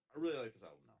I really like this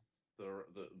album now.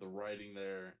 The writing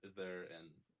there is there, and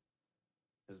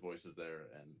his voice is there,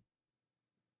 and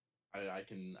I like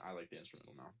the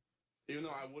instrumental now. Even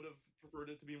though I would have preferred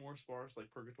it to be more sparse,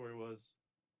 like Purgatory was,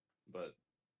 but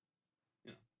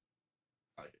you know,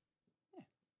 I like it. Yeah.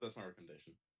 That's my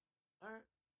recommendation. All right.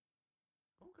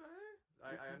 Okay.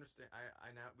 I understand.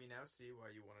 We now see why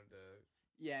you wanted to.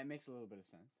 Yeah, it makes a little bit of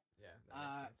sense. Yeah, that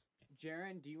makes sense.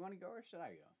 Jaren, do you want to go or should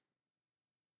I go?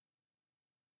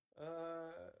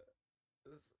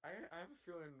 I have a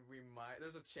feeling we might.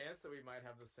 There's a chance that we might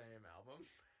have the same album.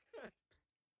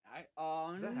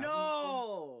 Oh Has that happened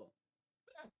no!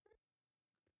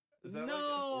 Is that No!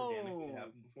 like organically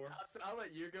happened before? So I'll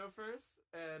let you go first,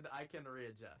 and I can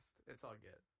readjust. It's all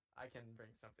good. I can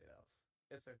bring something else.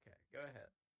 It's okay. Go ahead.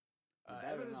 You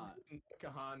better Evan is not. in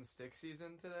Kahan stick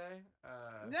season today.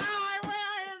 No,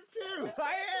 I am too.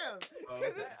 I am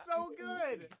because it's so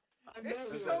good.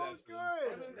 It's so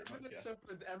good.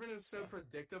 Evan is so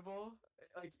predictable.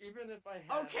 Like even if I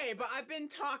had Okay, but I've been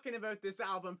talking about this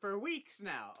album for weeks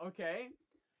now. Okay,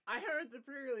 I heard the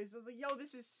pre-release. I was like, "Yo,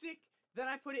 this is sick." Then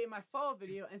I put it in my fall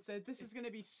video and said, "This is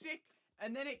gonna be sick."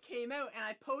 And then it came out, and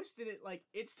I posted it like,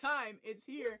 "It's time. It's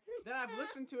here." Then I've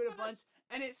listened to it a bunch,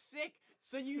 and it's sick.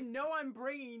 So you know I'm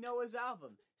bringing Noah's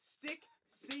album, Stick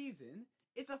Season.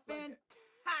 It's a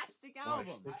fantastic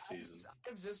album. Stick Season.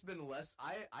 I've just been less.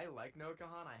 I like Noah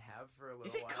Kahan. I have for a little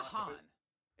Is it while. Kahan?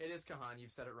 It is Kahan.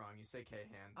 You've said it wrong. You say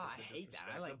Kahan. Oh, I hate that.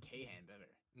 I like Kahan better.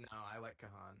 No, I like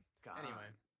Kahan. Kahan.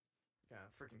 Anyway.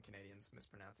 Freaking Canadians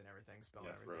mispronouncing everything, spelling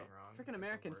Yeah, everything wrong. Freaking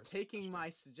Americans Worst. taking my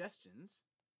suggestions.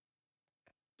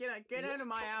 Get out of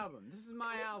my album. This is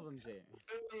my album, Jay.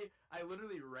 I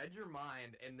literally read your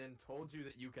mind and then told you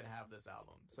that you could have this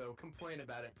album. So complain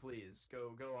about it, please.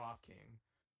 Go off, King.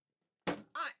 All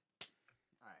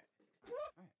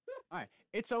right.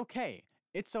 It's okay.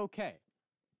 It's okay.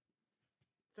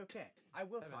 It's okay. I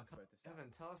will Evan, talk about this album.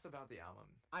 Evan, tell us about the album.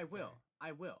 I will. Okay.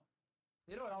 I will.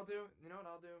 You know what I'll do?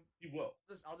 You will.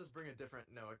 I'll just bring a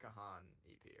different Noah Kahan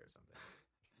EP or something.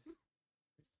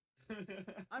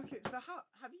 I'm curious. So how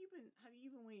have you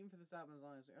been waiting for this album as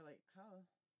long as, or like how?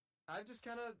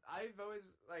 I've always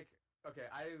like. Okay,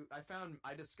 I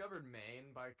discovered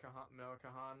Maine by Noah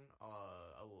Kahan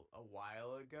a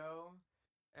while ago,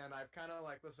 and I've kind of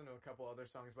like listened to a couple other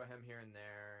songs by him here and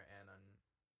there, and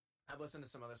I've listened to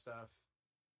some other stuff,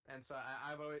 and so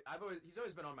he's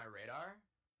always been on my radar,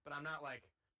 but I'm not like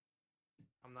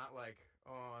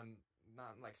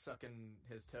not like sucking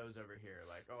his toes over here,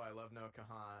 like, oh, I love Noah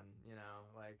Kahan, you know,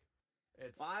 like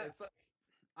it's like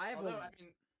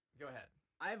go ahead.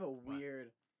 I have a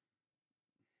weird,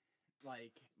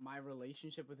 like, my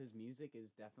relationship with his music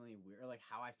is definitely weird, like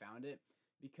how I found it,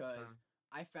 because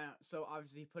so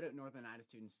obviously he put out Northern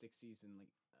Attitude and Stick Season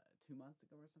like 2 months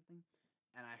ago or something,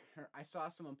 and I saw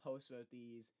someone post about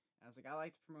these, and I was like, I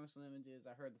liked promotional images,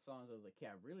 I heard the songs, I was like,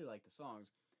 yeah, I really like the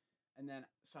songs. And then,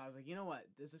 so I was like, you know what?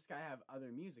 Does this guy have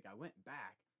other music? I went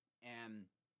back, and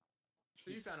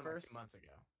So you found him like 2 months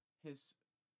ago.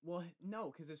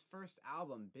 No, because his first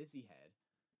album, Busy Head,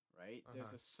 right?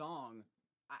 There's a song.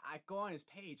 I go on his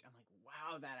page. I'm like,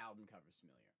 wow, that album cover's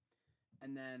familiar.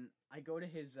 And then I go to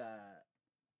his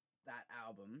that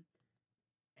album,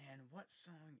 and what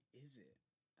song is it?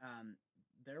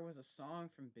 There was a song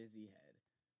from Busy Head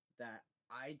that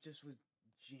I just was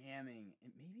jamming,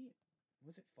 and maybe.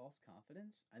 Was it False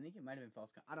Confidence? I think it might have been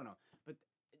I don't know. But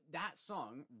that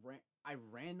song, I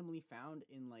randomly found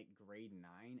in like grade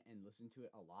 9 and listened to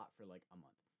it a lot for like a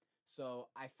month.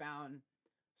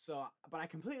 But I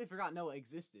completely forgot Noah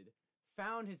existed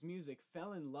found his music,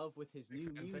 fell in love with his new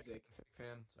music, Fake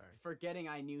fan. Sorry. forgetting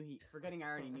I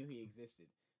already knew he existed.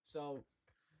 So,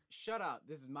 shut up.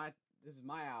 This is my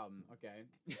album. Okay.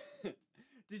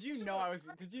 Did you know I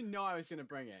was gonna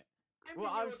bring it?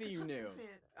 Well, obviously you knew.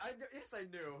 Yes, I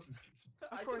knew.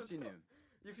 Of course you knew.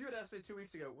 If you had asked me 2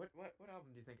 weeks ago, what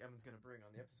album do you think Evan's gonna bring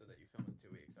on the episode that you filmed in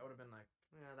 2 weeks? I would have been like,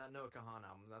 yeah, that Noah Kahan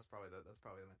album. That's probably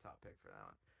my top pick for that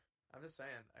one. I'm just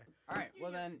saying. All right.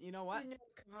 Well then, you know what? I'm a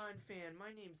Noah Kahan fan.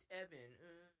 My name's Evan.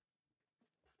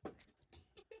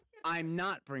 I'm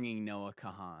not bringing Noah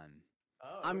Kahan.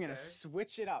 Oh, I'm gonna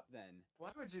switch it up then.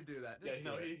 Why would you do that? Yeah,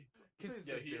 He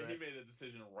he made a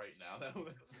decision right now. That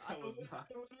was not.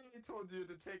 I literally told you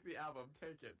to take the album.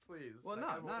 Take it, please. Well,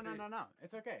 no.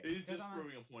 It's okay. He's just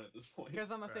proving a point at this point.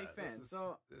 Because I'm a fake fan.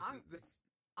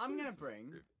 I'm gonna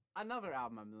bring another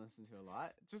album I've been listening to a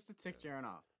lot, just to tick Jaren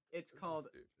off. It's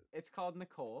called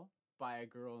Nicole by a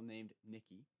girl named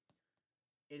Nikki.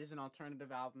 It is an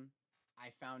alternative album. I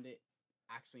found it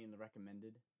actually in the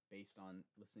recommended based on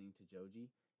listening to Joji.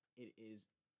 It is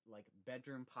like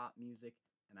bedroom pop music,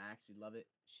 and I actually love it.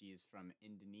 She is from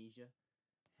Indonesia,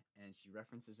 and she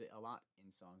references it a lot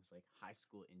in songs like High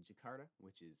School in Jakarta,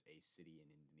 which is a city in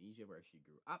Indonesia where she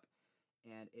grew up.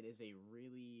 And it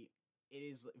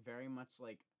is very much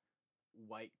like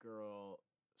white girl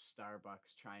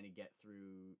Starbucks trying to get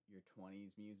through your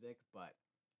 20s music, but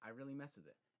I really mess with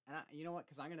it. And you know what?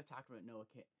 Because I'm going to talk about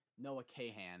Noah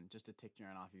Kahan just to tick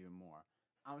Jaren off even more.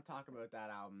 I'm going to talk about that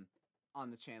album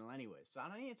on the channel anyways, so I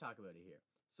don't need to talk about it here.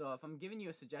 So if I'm giving you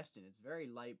a suggestion, it's very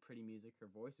light, pretty music. Her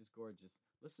voice is gorgeous.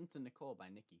 Listen to Nicole by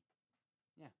Nikki.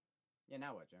 Yeah.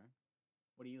 Now what, Jaren?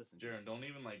 What are you listening to? Jaren, don't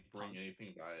even bring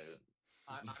anything by it.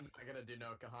 I'm not gonna do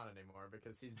Noah Kahan anymore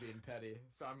because he's being petty.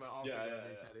 So I'm also gonna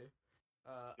be petty.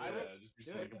 Just do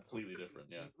something completely different.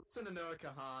 Yeah. Listen to Noah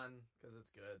Kahan because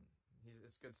it's good.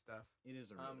 It's good stuff. It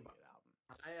is a really good album.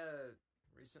 I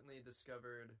recently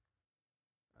discovered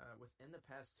within the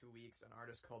past 2 weeks an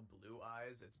artist called Blue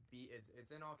Eyes.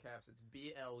 It's in all caps. It's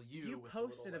BLU. You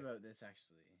posted about this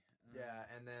actually. Yeah,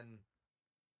 and then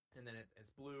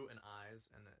it's blue and eyes,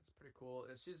 and it's pretty cool.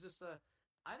 She's just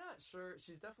I'm not sure.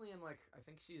 She's definitely in I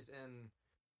think she's in.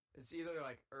 It's either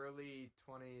early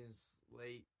 20s,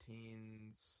 late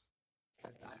teens.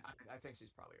 I think she's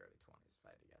probably early 20s if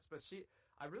I had to guess. But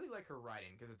I really like her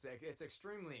writing because it's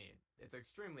extremely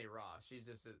raw. She's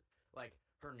just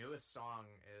her newest song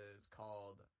is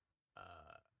called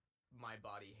 "My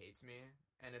Body Hates Me,"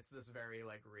 and it's this very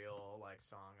real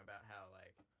song about how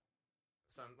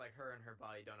her and her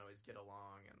body don't always get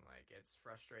along, and it's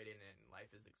frustrating and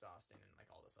life is exhausting and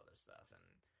all this other stuff.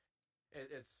 And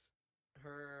it's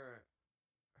her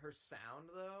sound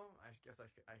though. I guess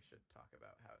I should talk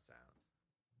about how it sounds.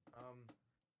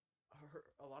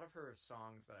 A lot of her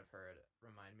songs that I've heard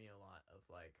remind me a lot of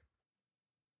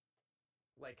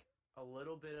a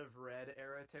little bit of Red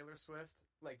era Taylor Swift,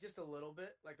 just a little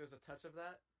bit. There's a touch of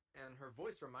that, and her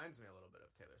voice reminds me a little bit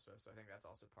of Taylor Swift, so I think that's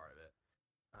also part of it.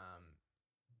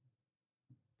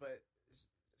 But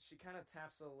she kind of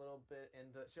taps a little bit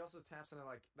into. She also taps into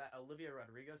that Olivia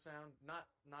Rodrigo sound, not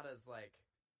as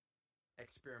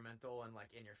experimental and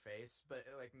in your face, but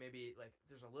maybe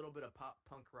there's a little bit of pop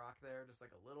punk rock there, just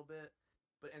a little bit.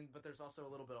 But there's also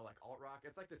a little bit of alt rock.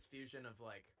 It's this fusion of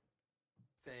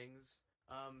things.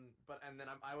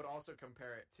 I would also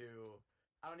compare it to.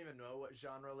 I don't even know what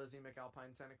genre Lizzie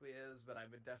McAlpine technically is, but I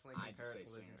would definitely compare it to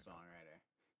Lizzie singer-songwriter.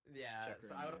 Yeah,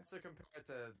 so I would also compare it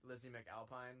to Lizzie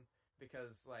McAlpine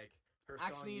because her song.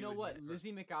 Actually, you know what?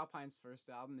 Lizzie McAlpine's first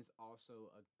album is also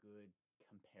a good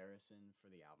comparison for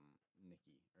the album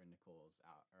Nikki's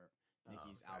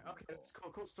album. Okay, that's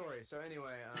cool story. So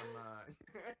anyway,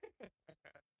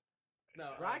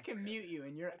 no, I can mute you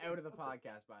and you're out of the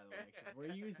podcast, by the way, because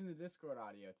we're using the Discord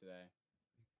audio today.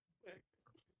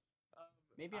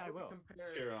 Maybe I will.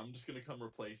 Sure, I'm just gonna come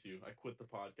replace you. I quit the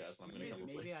podcast. I'm gonna come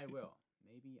replace you. Maybe I will.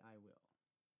 Maybe I will.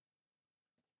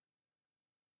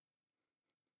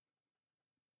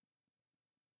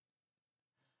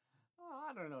 Oh,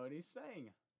 I don't know what he's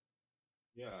saying.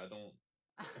 Yeah,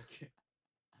 I can't.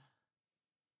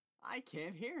 I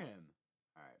can't hear him.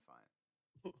 All right,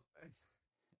 fine.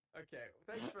 Okay,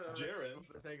 thanks for Jaren.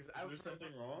 Thanks. Is there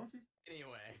something wrong?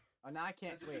 Anyway. Oh, now I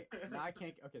can't. Wait. Now I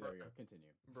can't. Okay, there we go.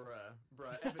 Continue. Bruh.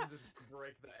 Evan just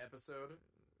break the episode.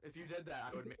 If you did that,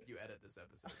 I would make you edit this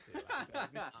episode too.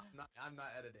 I'm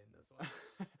not editing this one.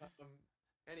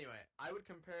 Anyway, I would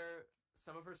compare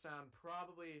some of her sound,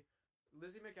 probably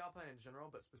Lizzie McAlpine in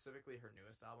general, but specifically her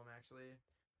newest album, actually.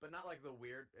 But not the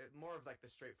weird, more of the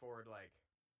straightforward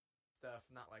stuff,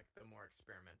 not the more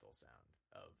experimental sound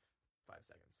of 5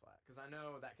 seconds flat. Because I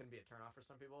know that can be a turnoff for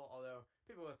some people. Although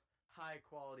people with high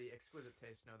quality, exquisite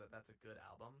taste know that that's a good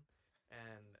album.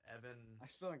 And Evan, I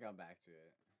still haven't gone back to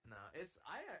it. no,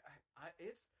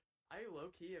 I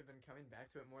low key have been coming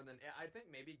back to it more than I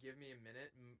think. Maybe give me a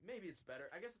minute. Maybe it's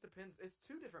better. I guess it depends. It's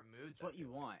two different moods. It's what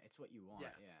you want. It's what you want.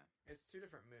 Yeah. Yeah. It's two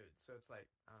different moods. So it's like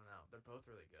I don't know. They're both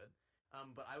really good.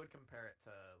 But I would compare it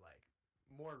to like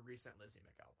more recent Lizzie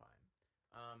McAlpine.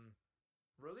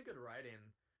 Really good writing.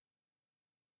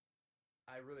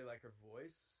 I really like her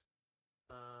voice.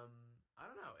 I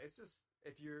don't know. It's just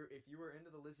if you were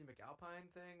into the Lizzie McAlpine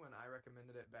thing when I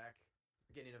recommended it back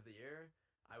beginning of the year,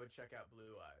 I would check out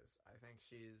Blue Eyes. I think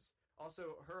she's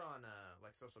also her on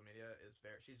like social media is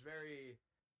she's very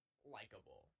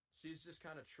likable. She's just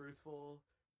kind of truthful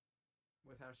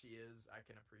with how she is. I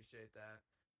can appreciate that.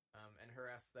 And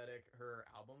her aesthetic, her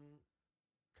album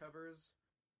covers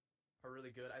are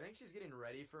really good. I think she's getting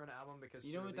ready for an album because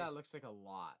You know what that looks like a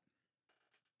lot.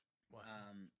 What?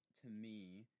 To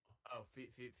me. Oh,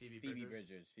 Phoebe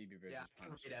Bridgers. Phoebe Bridgers. Yeah, I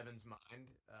can read Evan's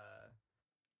mind.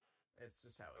 It's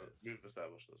just how it is. We've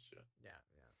established this, yeah. Yeah.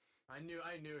 I knew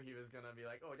he was gonna be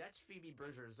like, oh, that's Phoebe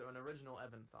Bridgers, an original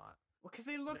Evan thought. Well, because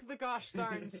they look the gosh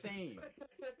darn same.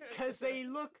 Because they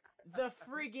look the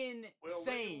friggin'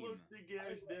 same.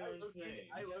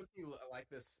 I low-key like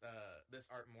this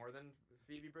art more than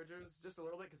Phoebe Bridgers, just a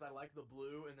little bit, because I like the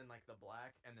blue and then like the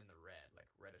black and then the red, like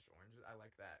reddish orange. I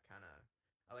like that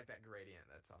gradient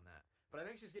that's on that. But I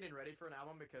think she's getting ready for an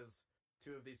album because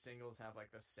 2 of these singles have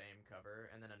like the same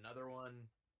cover, and then another one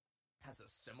has a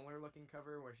similar looking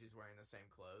cover where she's wearing the same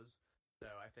clothes. So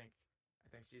I think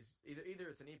she's either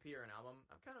it's an EP or an album.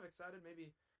 I'm kind of excited.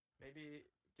 Maybe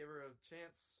give her a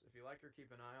chance. If you like her,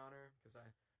 keep an eye on her because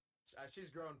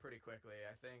she's grown pretty quickly.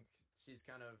 I think she's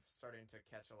kind of starting to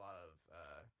catch a lot of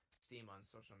steam on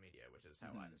social media, which is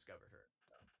how I discovered her.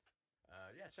 So,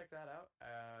 yeah, check that out.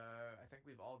 I think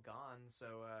we've all gone,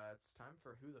 so it's time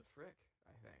for Who the Frick,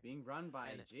 I think. Being run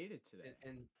by Jayded today.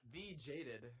 And the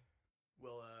Jayded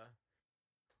will,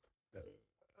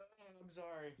 I'm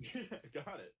sorry.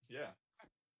 Got it, yeah.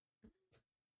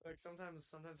 Like, sometimes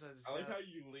I just... I like how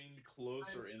you leaned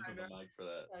closer into the mic for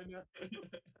that. I know.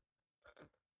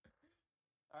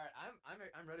 All right,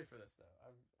 I'm ready for this, though.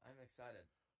 I'm excited.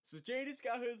 So Jayded's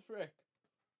got Who the Frick.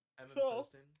 Evan's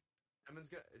hosting.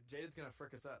 Jayded's gonna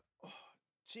frick us up. Oh,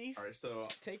 Chief. All right, so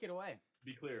take it away.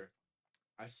 Be clear.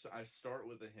 I start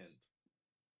with a hint,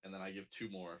 and then I give 2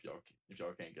 more if y'all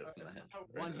can't get it from the hint.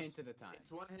 One hint at a time.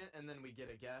 It's one hint, and then we get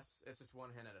a guess. It's just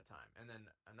one hint at a time, and then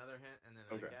another hint, and then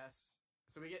a guess.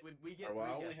 So we get. Right, well,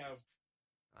 I only have.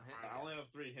 I only have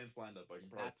 3 hints lined up. I can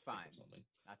probably. That's fine. Something.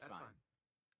 That's fine.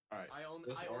 All right. I only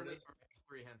have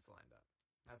 3 hints lined up.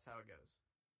 That's how it goes.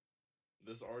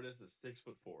 This artist is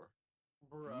 6'4".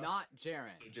 Bruh. Not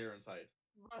Jaren. So Jaren's height.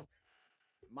 Bro.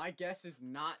 My guess is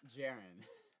not Jaren.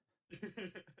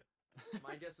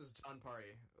 My guess is John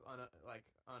Party,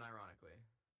 unironically.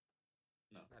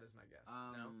 No. That is my guess.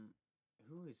 No?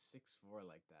 Who is 6'4"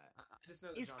 like that? I just know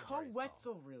that Is John Party's Coetzel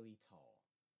tall. really tall?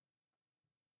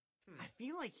 I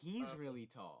feel like he's really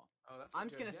tall. Oh, that's I'm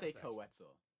just gonna say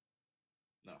Coetzel.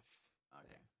 No.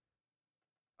 Okay.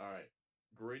 All right.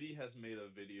 Grady has made a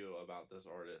video about this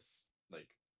artist, like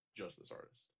just this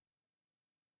artist.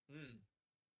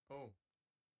 Oh.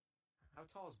 How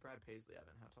tall is Brad Paisley,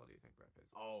 Evan? How tall do you think Brad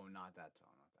Paisley is? Oh, not that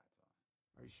tall. Not that tall.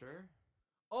 Are you sure?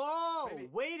 Oh,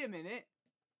 wait a minute.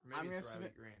 Maybe it's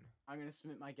Riley Green. I'm gonna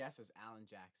submit my guess as Alan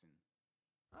Jackson.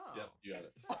 Oh. Yep, you got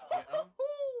it.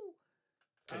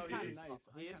 Oh, kind of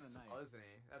nice. He is tall, isn't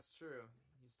he? That's true.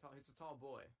 He's tall. He's a tall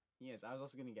boy. He is. I was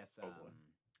also gonna guess.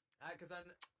 Because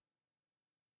I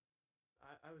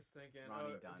was thinking.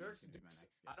 Ronnie Dunn Dirks. is gonna be my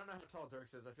next guess. I don't know how tall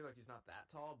Dirks is. I feel like he's not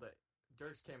that tall, but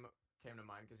Dirks came to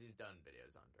mind because he's done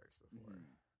videos on Dirks before.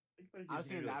 I was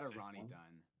thinking that or Ronnie 6'1".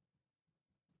 Dunn.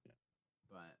 Yeah.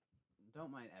 But don't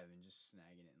mind Evan just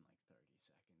snagging it in like 30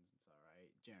 seconds. It's all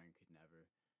right. Jaren could never.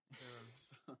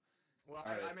 So, well,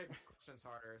 I make questions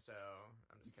harder, so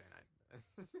I'm just kidding.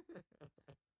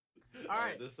 All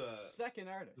right. This second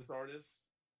artist. This artist,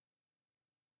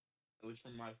 at least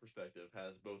from my perspective,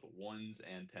 has both 1s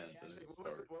and 10s. Actually, what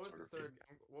was the third?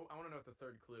 I want to know what the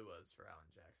third clue was for Alan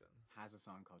Jackson. Has a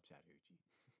song called Chattahoochee.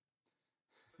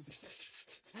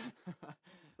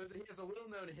 He has a little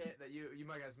known hit that you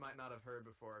guys might not have heard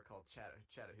before called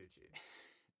Chattahoochee.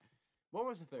 What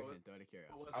was the third hint, though, to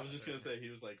curiosity? I was just gonna say he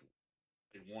was like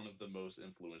one of the most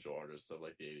influential artists of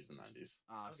like the 80s and 90s.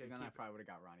 So then I probably would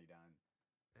have got Ronnie Dunn.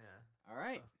 Yeah. All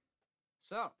right.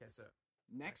 So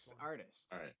next one. artist.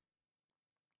 All right.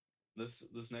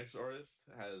 This next artist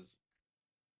has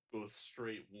both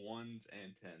straight ones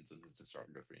and tens in his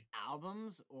discography.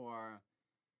 Albums or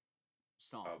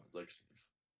songs? Like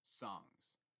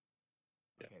Songs.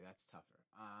 Yeah. Okay, that's tougher.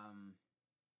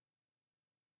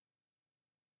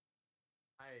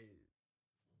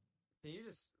 Can you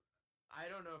just? I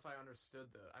don't know if I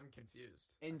understood I'm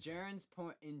confused. In Jaren's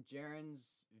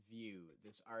view,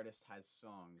 this artist has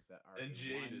songs that are in a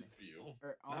Jayded's one. view.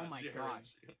 Or, oh my Jaren's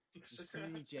gosh, view. there's so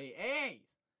many A's.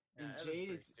 Yeah, In that is pretty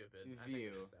Jayded's stupid. I think we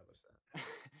view, established that.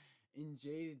 in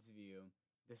Jayded's view,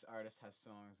 this artist has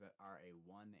songs that are a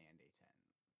 1 and a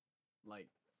 10, like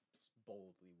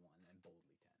boldly 1 and boldly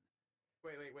 10.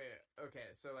 Wait. Okay,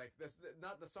 so like this,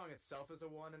 not the song itself is a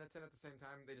 1 and a 10 at the same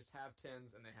time. They just have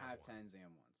tens and they have one. tens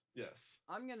and ones. Yes.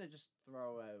 I'm gonna just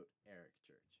throw out Eric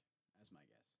Church as my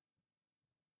guess.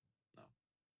 No.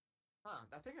 Huh?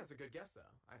 I think that's a good guess,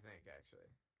 though. I think actually,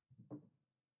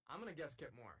 I'm gonna guess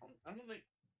Kip Moore. I don't think.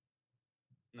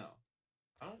 No,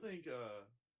 I don't think.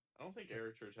 I don't think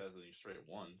Eric Church has any straight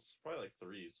ones. Probably like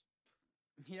threes.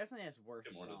 He definitely has worse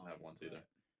Kip Moore songs. doesn't have ones either.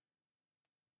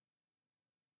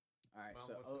 All right, Well,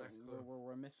 so what's the next clue?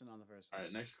 we're missing on the first one. All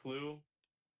right, next clue.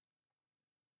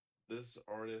 This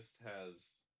artist has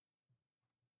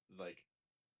like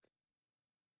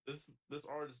this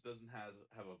artist doesn't have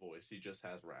a voice. He just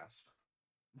has rasp.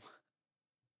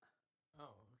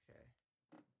 Oh, okay.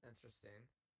 Interesting.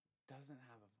 Doesn't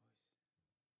have a voice.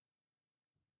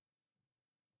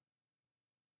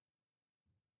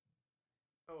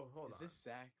 Oh, hold on. Is this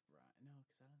Zach Bryan? No,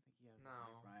 because I don't think he has No.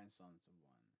 Zach Bryan songs of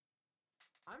 1.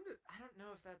 I don't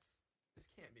know if that's. This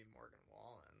can't be Morgan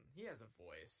Wallen. He has a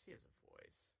voice.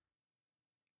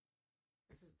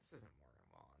 This isn't Morgan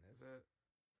Wallen, is it?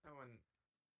 That one.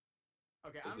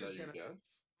 Okay, Is I'm that just your gonna.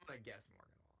 guess? I'm gonna guess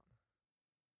Morgan Wallen.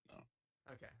 No.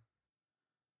 Okay.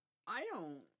 I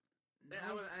don't. Yeah,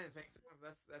 I didn't think so.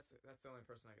 That's the only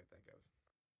person I could think of.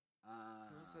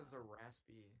 Who else has a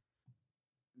raspy?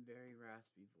 Very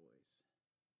raspy voice.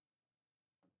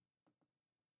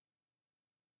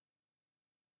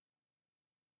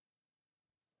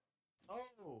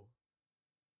 Oh.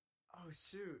 Oh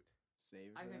shoot.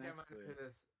 Save I for the think I next might know clue. who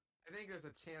this. I think there's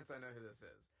a chance I know who this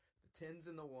is. The tens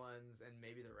and the ones, and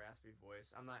maybe the raspy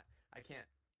voice. I'm not. I can't.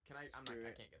 Can I? I'm not.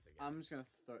 I can't guess again. I'm just gonna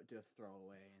do a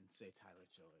throwaway and say Tyler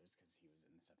Childers because he was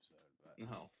in this episode, but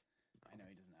No. I know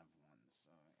he doesn't have ones,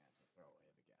 so it's a throwaway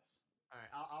of a guess. All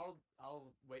right.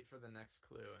 I'll wait for the next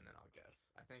clue and then I'll guess.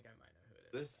 I think I might know who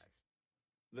it is.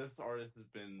 This artist has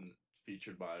been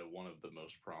featured by one of the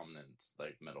most prominent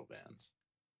like metal bands.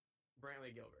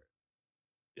 Brantley Gilbert.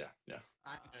 Yeah.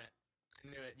 I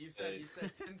knew it. You said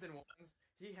tens and ones.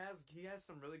 He has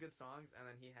some really good songs, and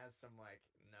then he has some like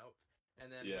nope.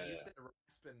 And then when you said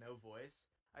rasp and no voice,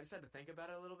 I just had to think about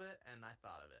it a little bit, and I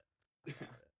thought of it.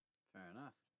 Fair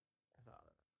enough. I thought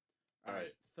of it. All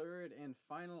right, third and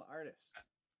final artist.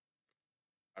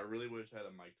 I really wish I had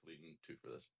a mic to lead into for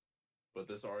this, but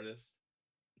this artist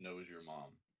knows your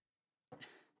mom.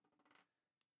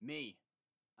 Me.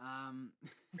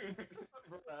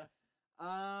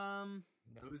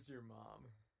 Knows your mom.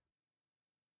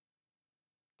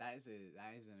 That is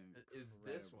an Is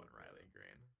this one Riley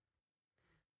Green?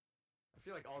 I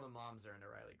feel like all the moms are into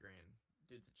Riley Green.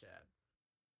 Dude's a Chad.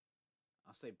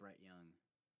 I'll say Brett Young.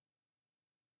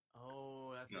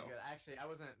 Oh, that's a good. Actually, I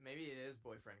wasn't. Maybe it is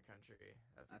Boyfriend Country.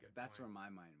 That's a good. That's point. where my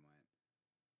mind went.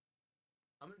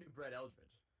 I'm gonna do Brett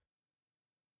Eldridge.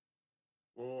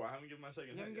 Well, I haven't given my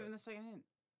second. You haven't given the second hint.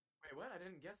 Wait, what? I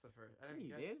didn't guess the first. I didn't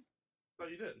You guess. did? I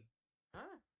thought you did. Huh?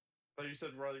 I thought you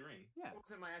said Riley Green. Yeah. That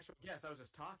wasn't my actual guess. I was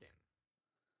just talking.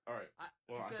 All right.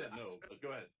 Well, I said no, but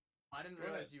go ahead. I didn't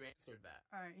realize you answered that.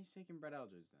 All right, he's taking Brett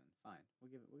Eldridge then. Fine, we'll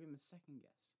give him a second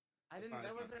guess. I didn't. It's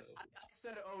That not wasn't. Brett I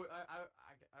said. Oh,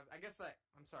 I guess that.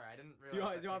 I'm sorry. I didn't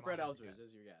realize. Do you want Brett Eldridge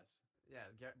as your guess? Yeah,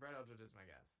 Brett Eldridge is my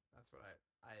guess. That's what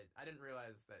I didn't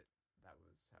realize that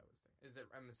was how I was thinking. Is it?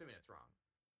 I'm assuming it's wrong.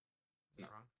 Is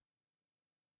it wrong?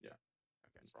 Yeah.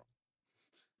 Okay. It's wrong.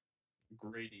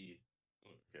 Grady.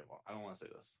 Okay, well, I don't want to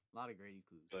say this. A lot of Grady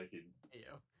clues. Like he. Hey,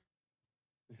 yo.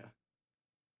 Yeah.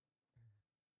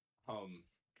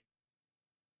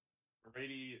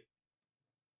 Grady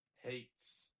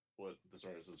hates what this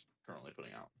artist is currently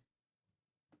putting out.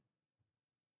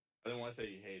 I didn't want to say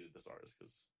he hated this artist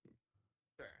because.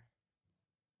 Sure.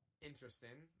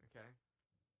 Interesting. Okay.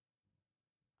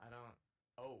 I don't.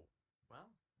 Oh, well.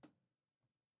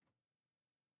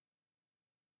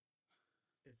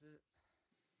 Is it?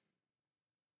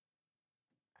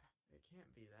 It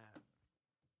can't be that.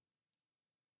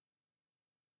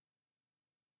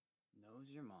 Knows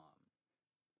your mom.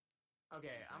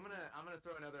 Okay, I'm gonna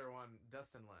throw another one.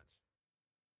 Dustin Lynch.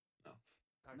 No.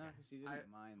 Okay. No, because you didn't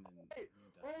mind. Then Hey,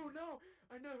 oh no!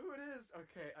 I know who it is.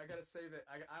 Okay, I gotta save it.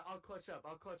 I'll clutch up.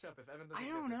 I'll clutch up if Evan doesn't. I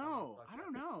get don't this, I'm gonna know. clutch I up.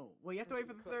 don't know. Well, you have to wait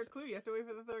for the third clue. You have to wait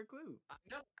for the third clue.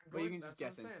 No, But you can just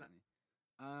that's guess what I'm saying.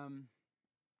 instantly.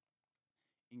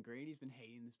 And Grady's been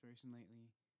hating this person lately.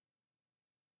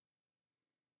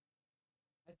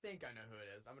 I think I know who it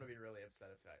is. I'm gonna be really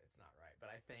upset if it's not right, but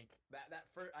I think that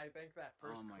first.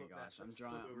 Oh my gosh, I'm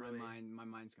drawing. My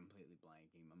mind's completely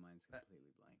blanking. My mind's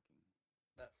completely blanking.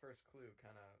 That first clue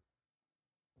kind of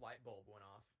light bulb went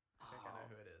off. I think I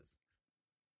know who it is.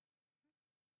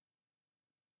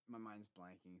 My mind's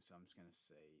blanking, so I'm just gonna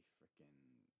say freaking.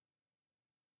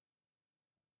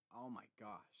 Oh my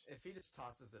gosh. If he just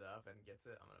tosses it up and gets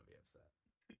it, I'm gonna be upset.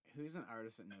 Who's an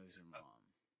artist that knows your mom?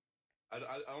 I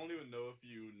don't even know if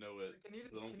you know it. Can you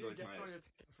guess when you're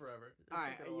taking forever? All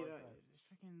right, just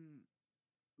freaking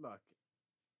look.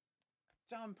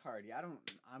 John Party. I'm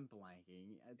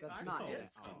blanking. That's not it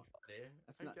at all.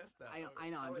 That's not. I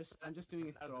know. I'm just doing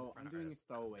a throw. I'm doing a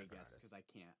throwaway guess because I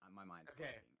can't. My mind's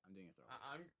blanking. I'm doing a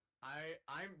throwaway.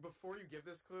 I'm before you give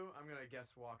this clue, I'm gonna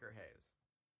guess Walker Hayes.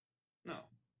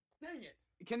 No. Dang it!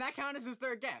 Can that count as his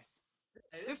third guess?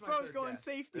 This bro's going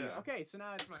safety. Yeah. Okay, so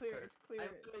now it's clear. It's clear.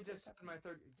 I really just said my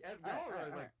third. Y'all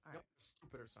are like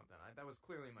stupid or something. That was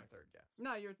clearly my third guess.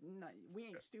 No, you're not.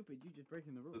 We ain't stupid. You just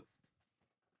breaking the rules.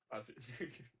 I think that's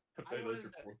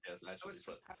your fourth guess, actually.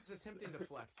 I was attempting to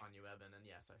flex on you, Evan, and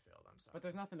yes, I failed. I'm sorry. But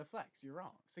there's nothing to flex. You're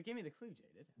wrong. So give me the clue,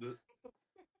 Jayded.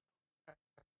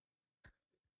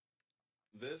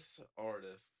 This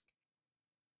artist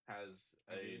has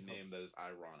a name that is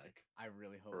ironic. I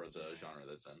really hope for the genre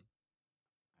that's in.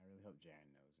 I really hope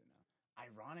Jaren knows it now.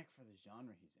 Ironic for the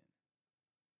genre he's in.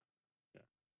 Yeah.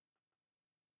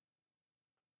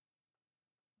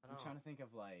 I'm trying to think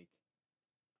of like.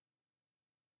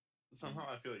 Somehow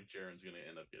I feel like Jaren's gonna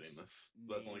end up getting this.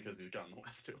 That's only because he's gotten the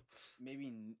last two.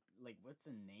 Maybe like what's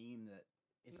a name that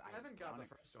is ironic? I haven't got the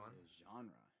first one. The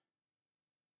genre.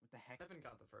 What the heck? I haven't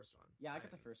got the first one. Yeah, I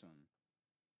got the first one.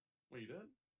 Wait, you did?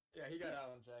 Yeah, he got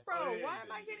Alan Jackson. Bro, why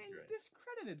am I getting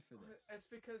discredited for this? It's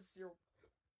because your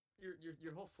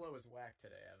whole flow is whack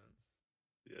today, Evan.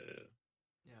 Yeah.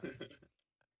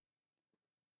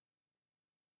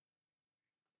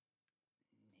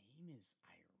 Name is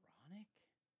ironic?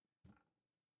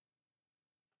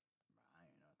 I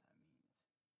don't know what that means.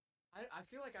 I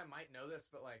feel like I might know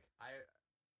this, but like I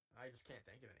just can't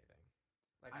think of anything.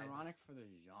 Like ironic for the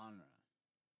genre.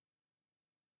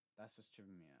 That's just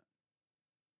tripping me out.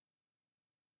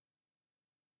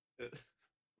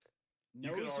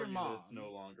 You could argue that it's no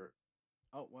longer.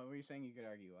 Oh, what were you saying? You could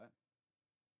argue what?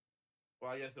 Well,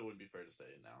 I guess it wouldn't be fair to say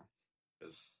it now,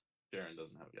 because Jaren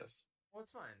doesn't have a guess. Well,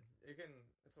 it's fine. You can.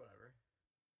 It's whatever.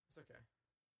 It's okay.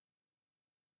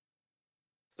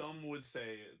 Some would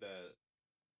say that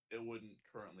it wouldn't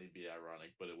currently be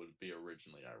ironic, but it would be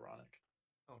originally ironic.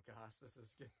 Oh gosh, this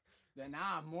is good. Then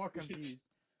now I'm more confused.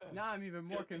 Now I'm even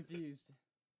more confused.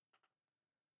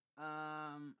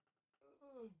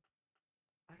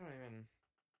 I don't even.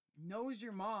 Knows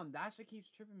your mom. That's what keeps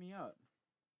tripping me up.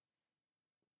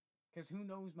 Because who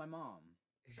knows my mom?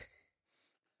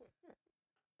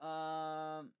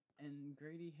 And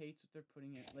Grady hates what they're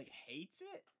putting in. Like, hates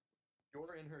it?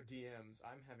 You're in her DMs.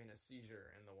 I'm having a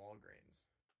seizure in the Walgreens.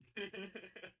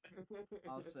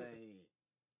 I'll say,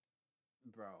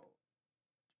 bro,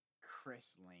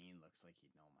 Chris Lane looks like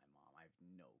he'd know my mom. I have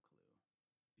no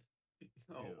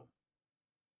clue. Oh.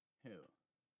 Who?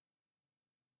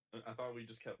 I thought we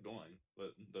just kept going,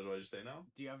 but do I just say now?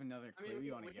 Do you have another clue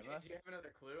you want to give us? Do you have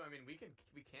another clue? I mean, we can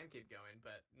keep going,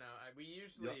 but no, we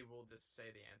usually will just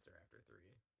say the answer after 3.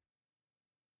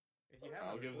 If you have,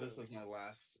 I'll give this as my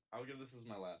last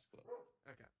clue.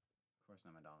 Okay. Of course,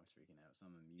 now my dog's freaking out. So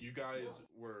I'm gonna mute. You guys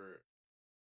were.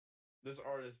 This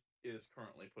artist is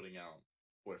currently putting out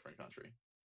Boyfriend Country.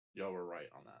 Y'all were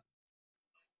right on that.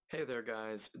 Hey there,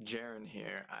 guys. Jaren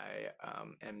here. I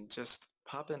am just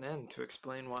popping in to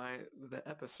explain why the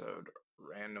episode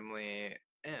randomly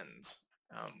ends.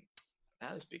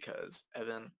 That is because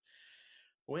Evan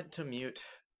went to mute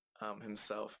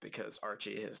himself because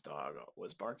Archie, his dog,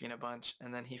 was barking a bunch,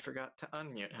 and then he forgot to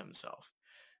unmute himself.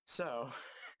 So,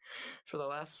 for the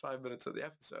last 5 minutes of the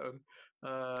episode,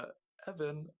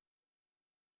 Evan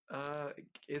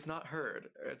is not heard,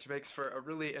 which makes for a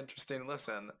really interesting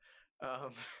listen.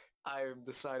 I'm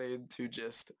deciding to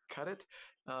just cut it.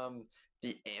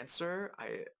 The answer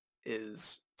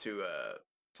is to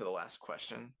the last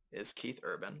question is Keith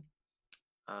Urban.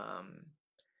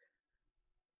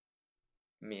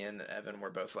 Me and Evan were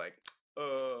both like,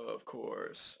 oh, of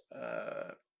course.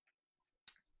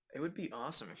 It would be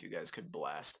awesome if you guys could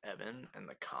blast Evan in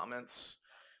the comments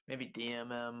maybe DM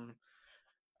him,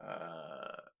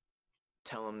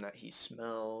 tell him that he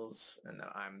smells and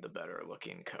that I'm the better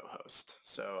looking co-host.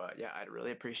 So yeah, I'd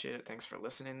really appreciate it. Thanks for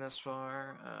listening this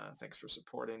far. Thanks for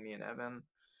supporting me and Evan.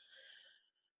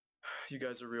 You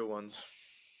guys are real ones.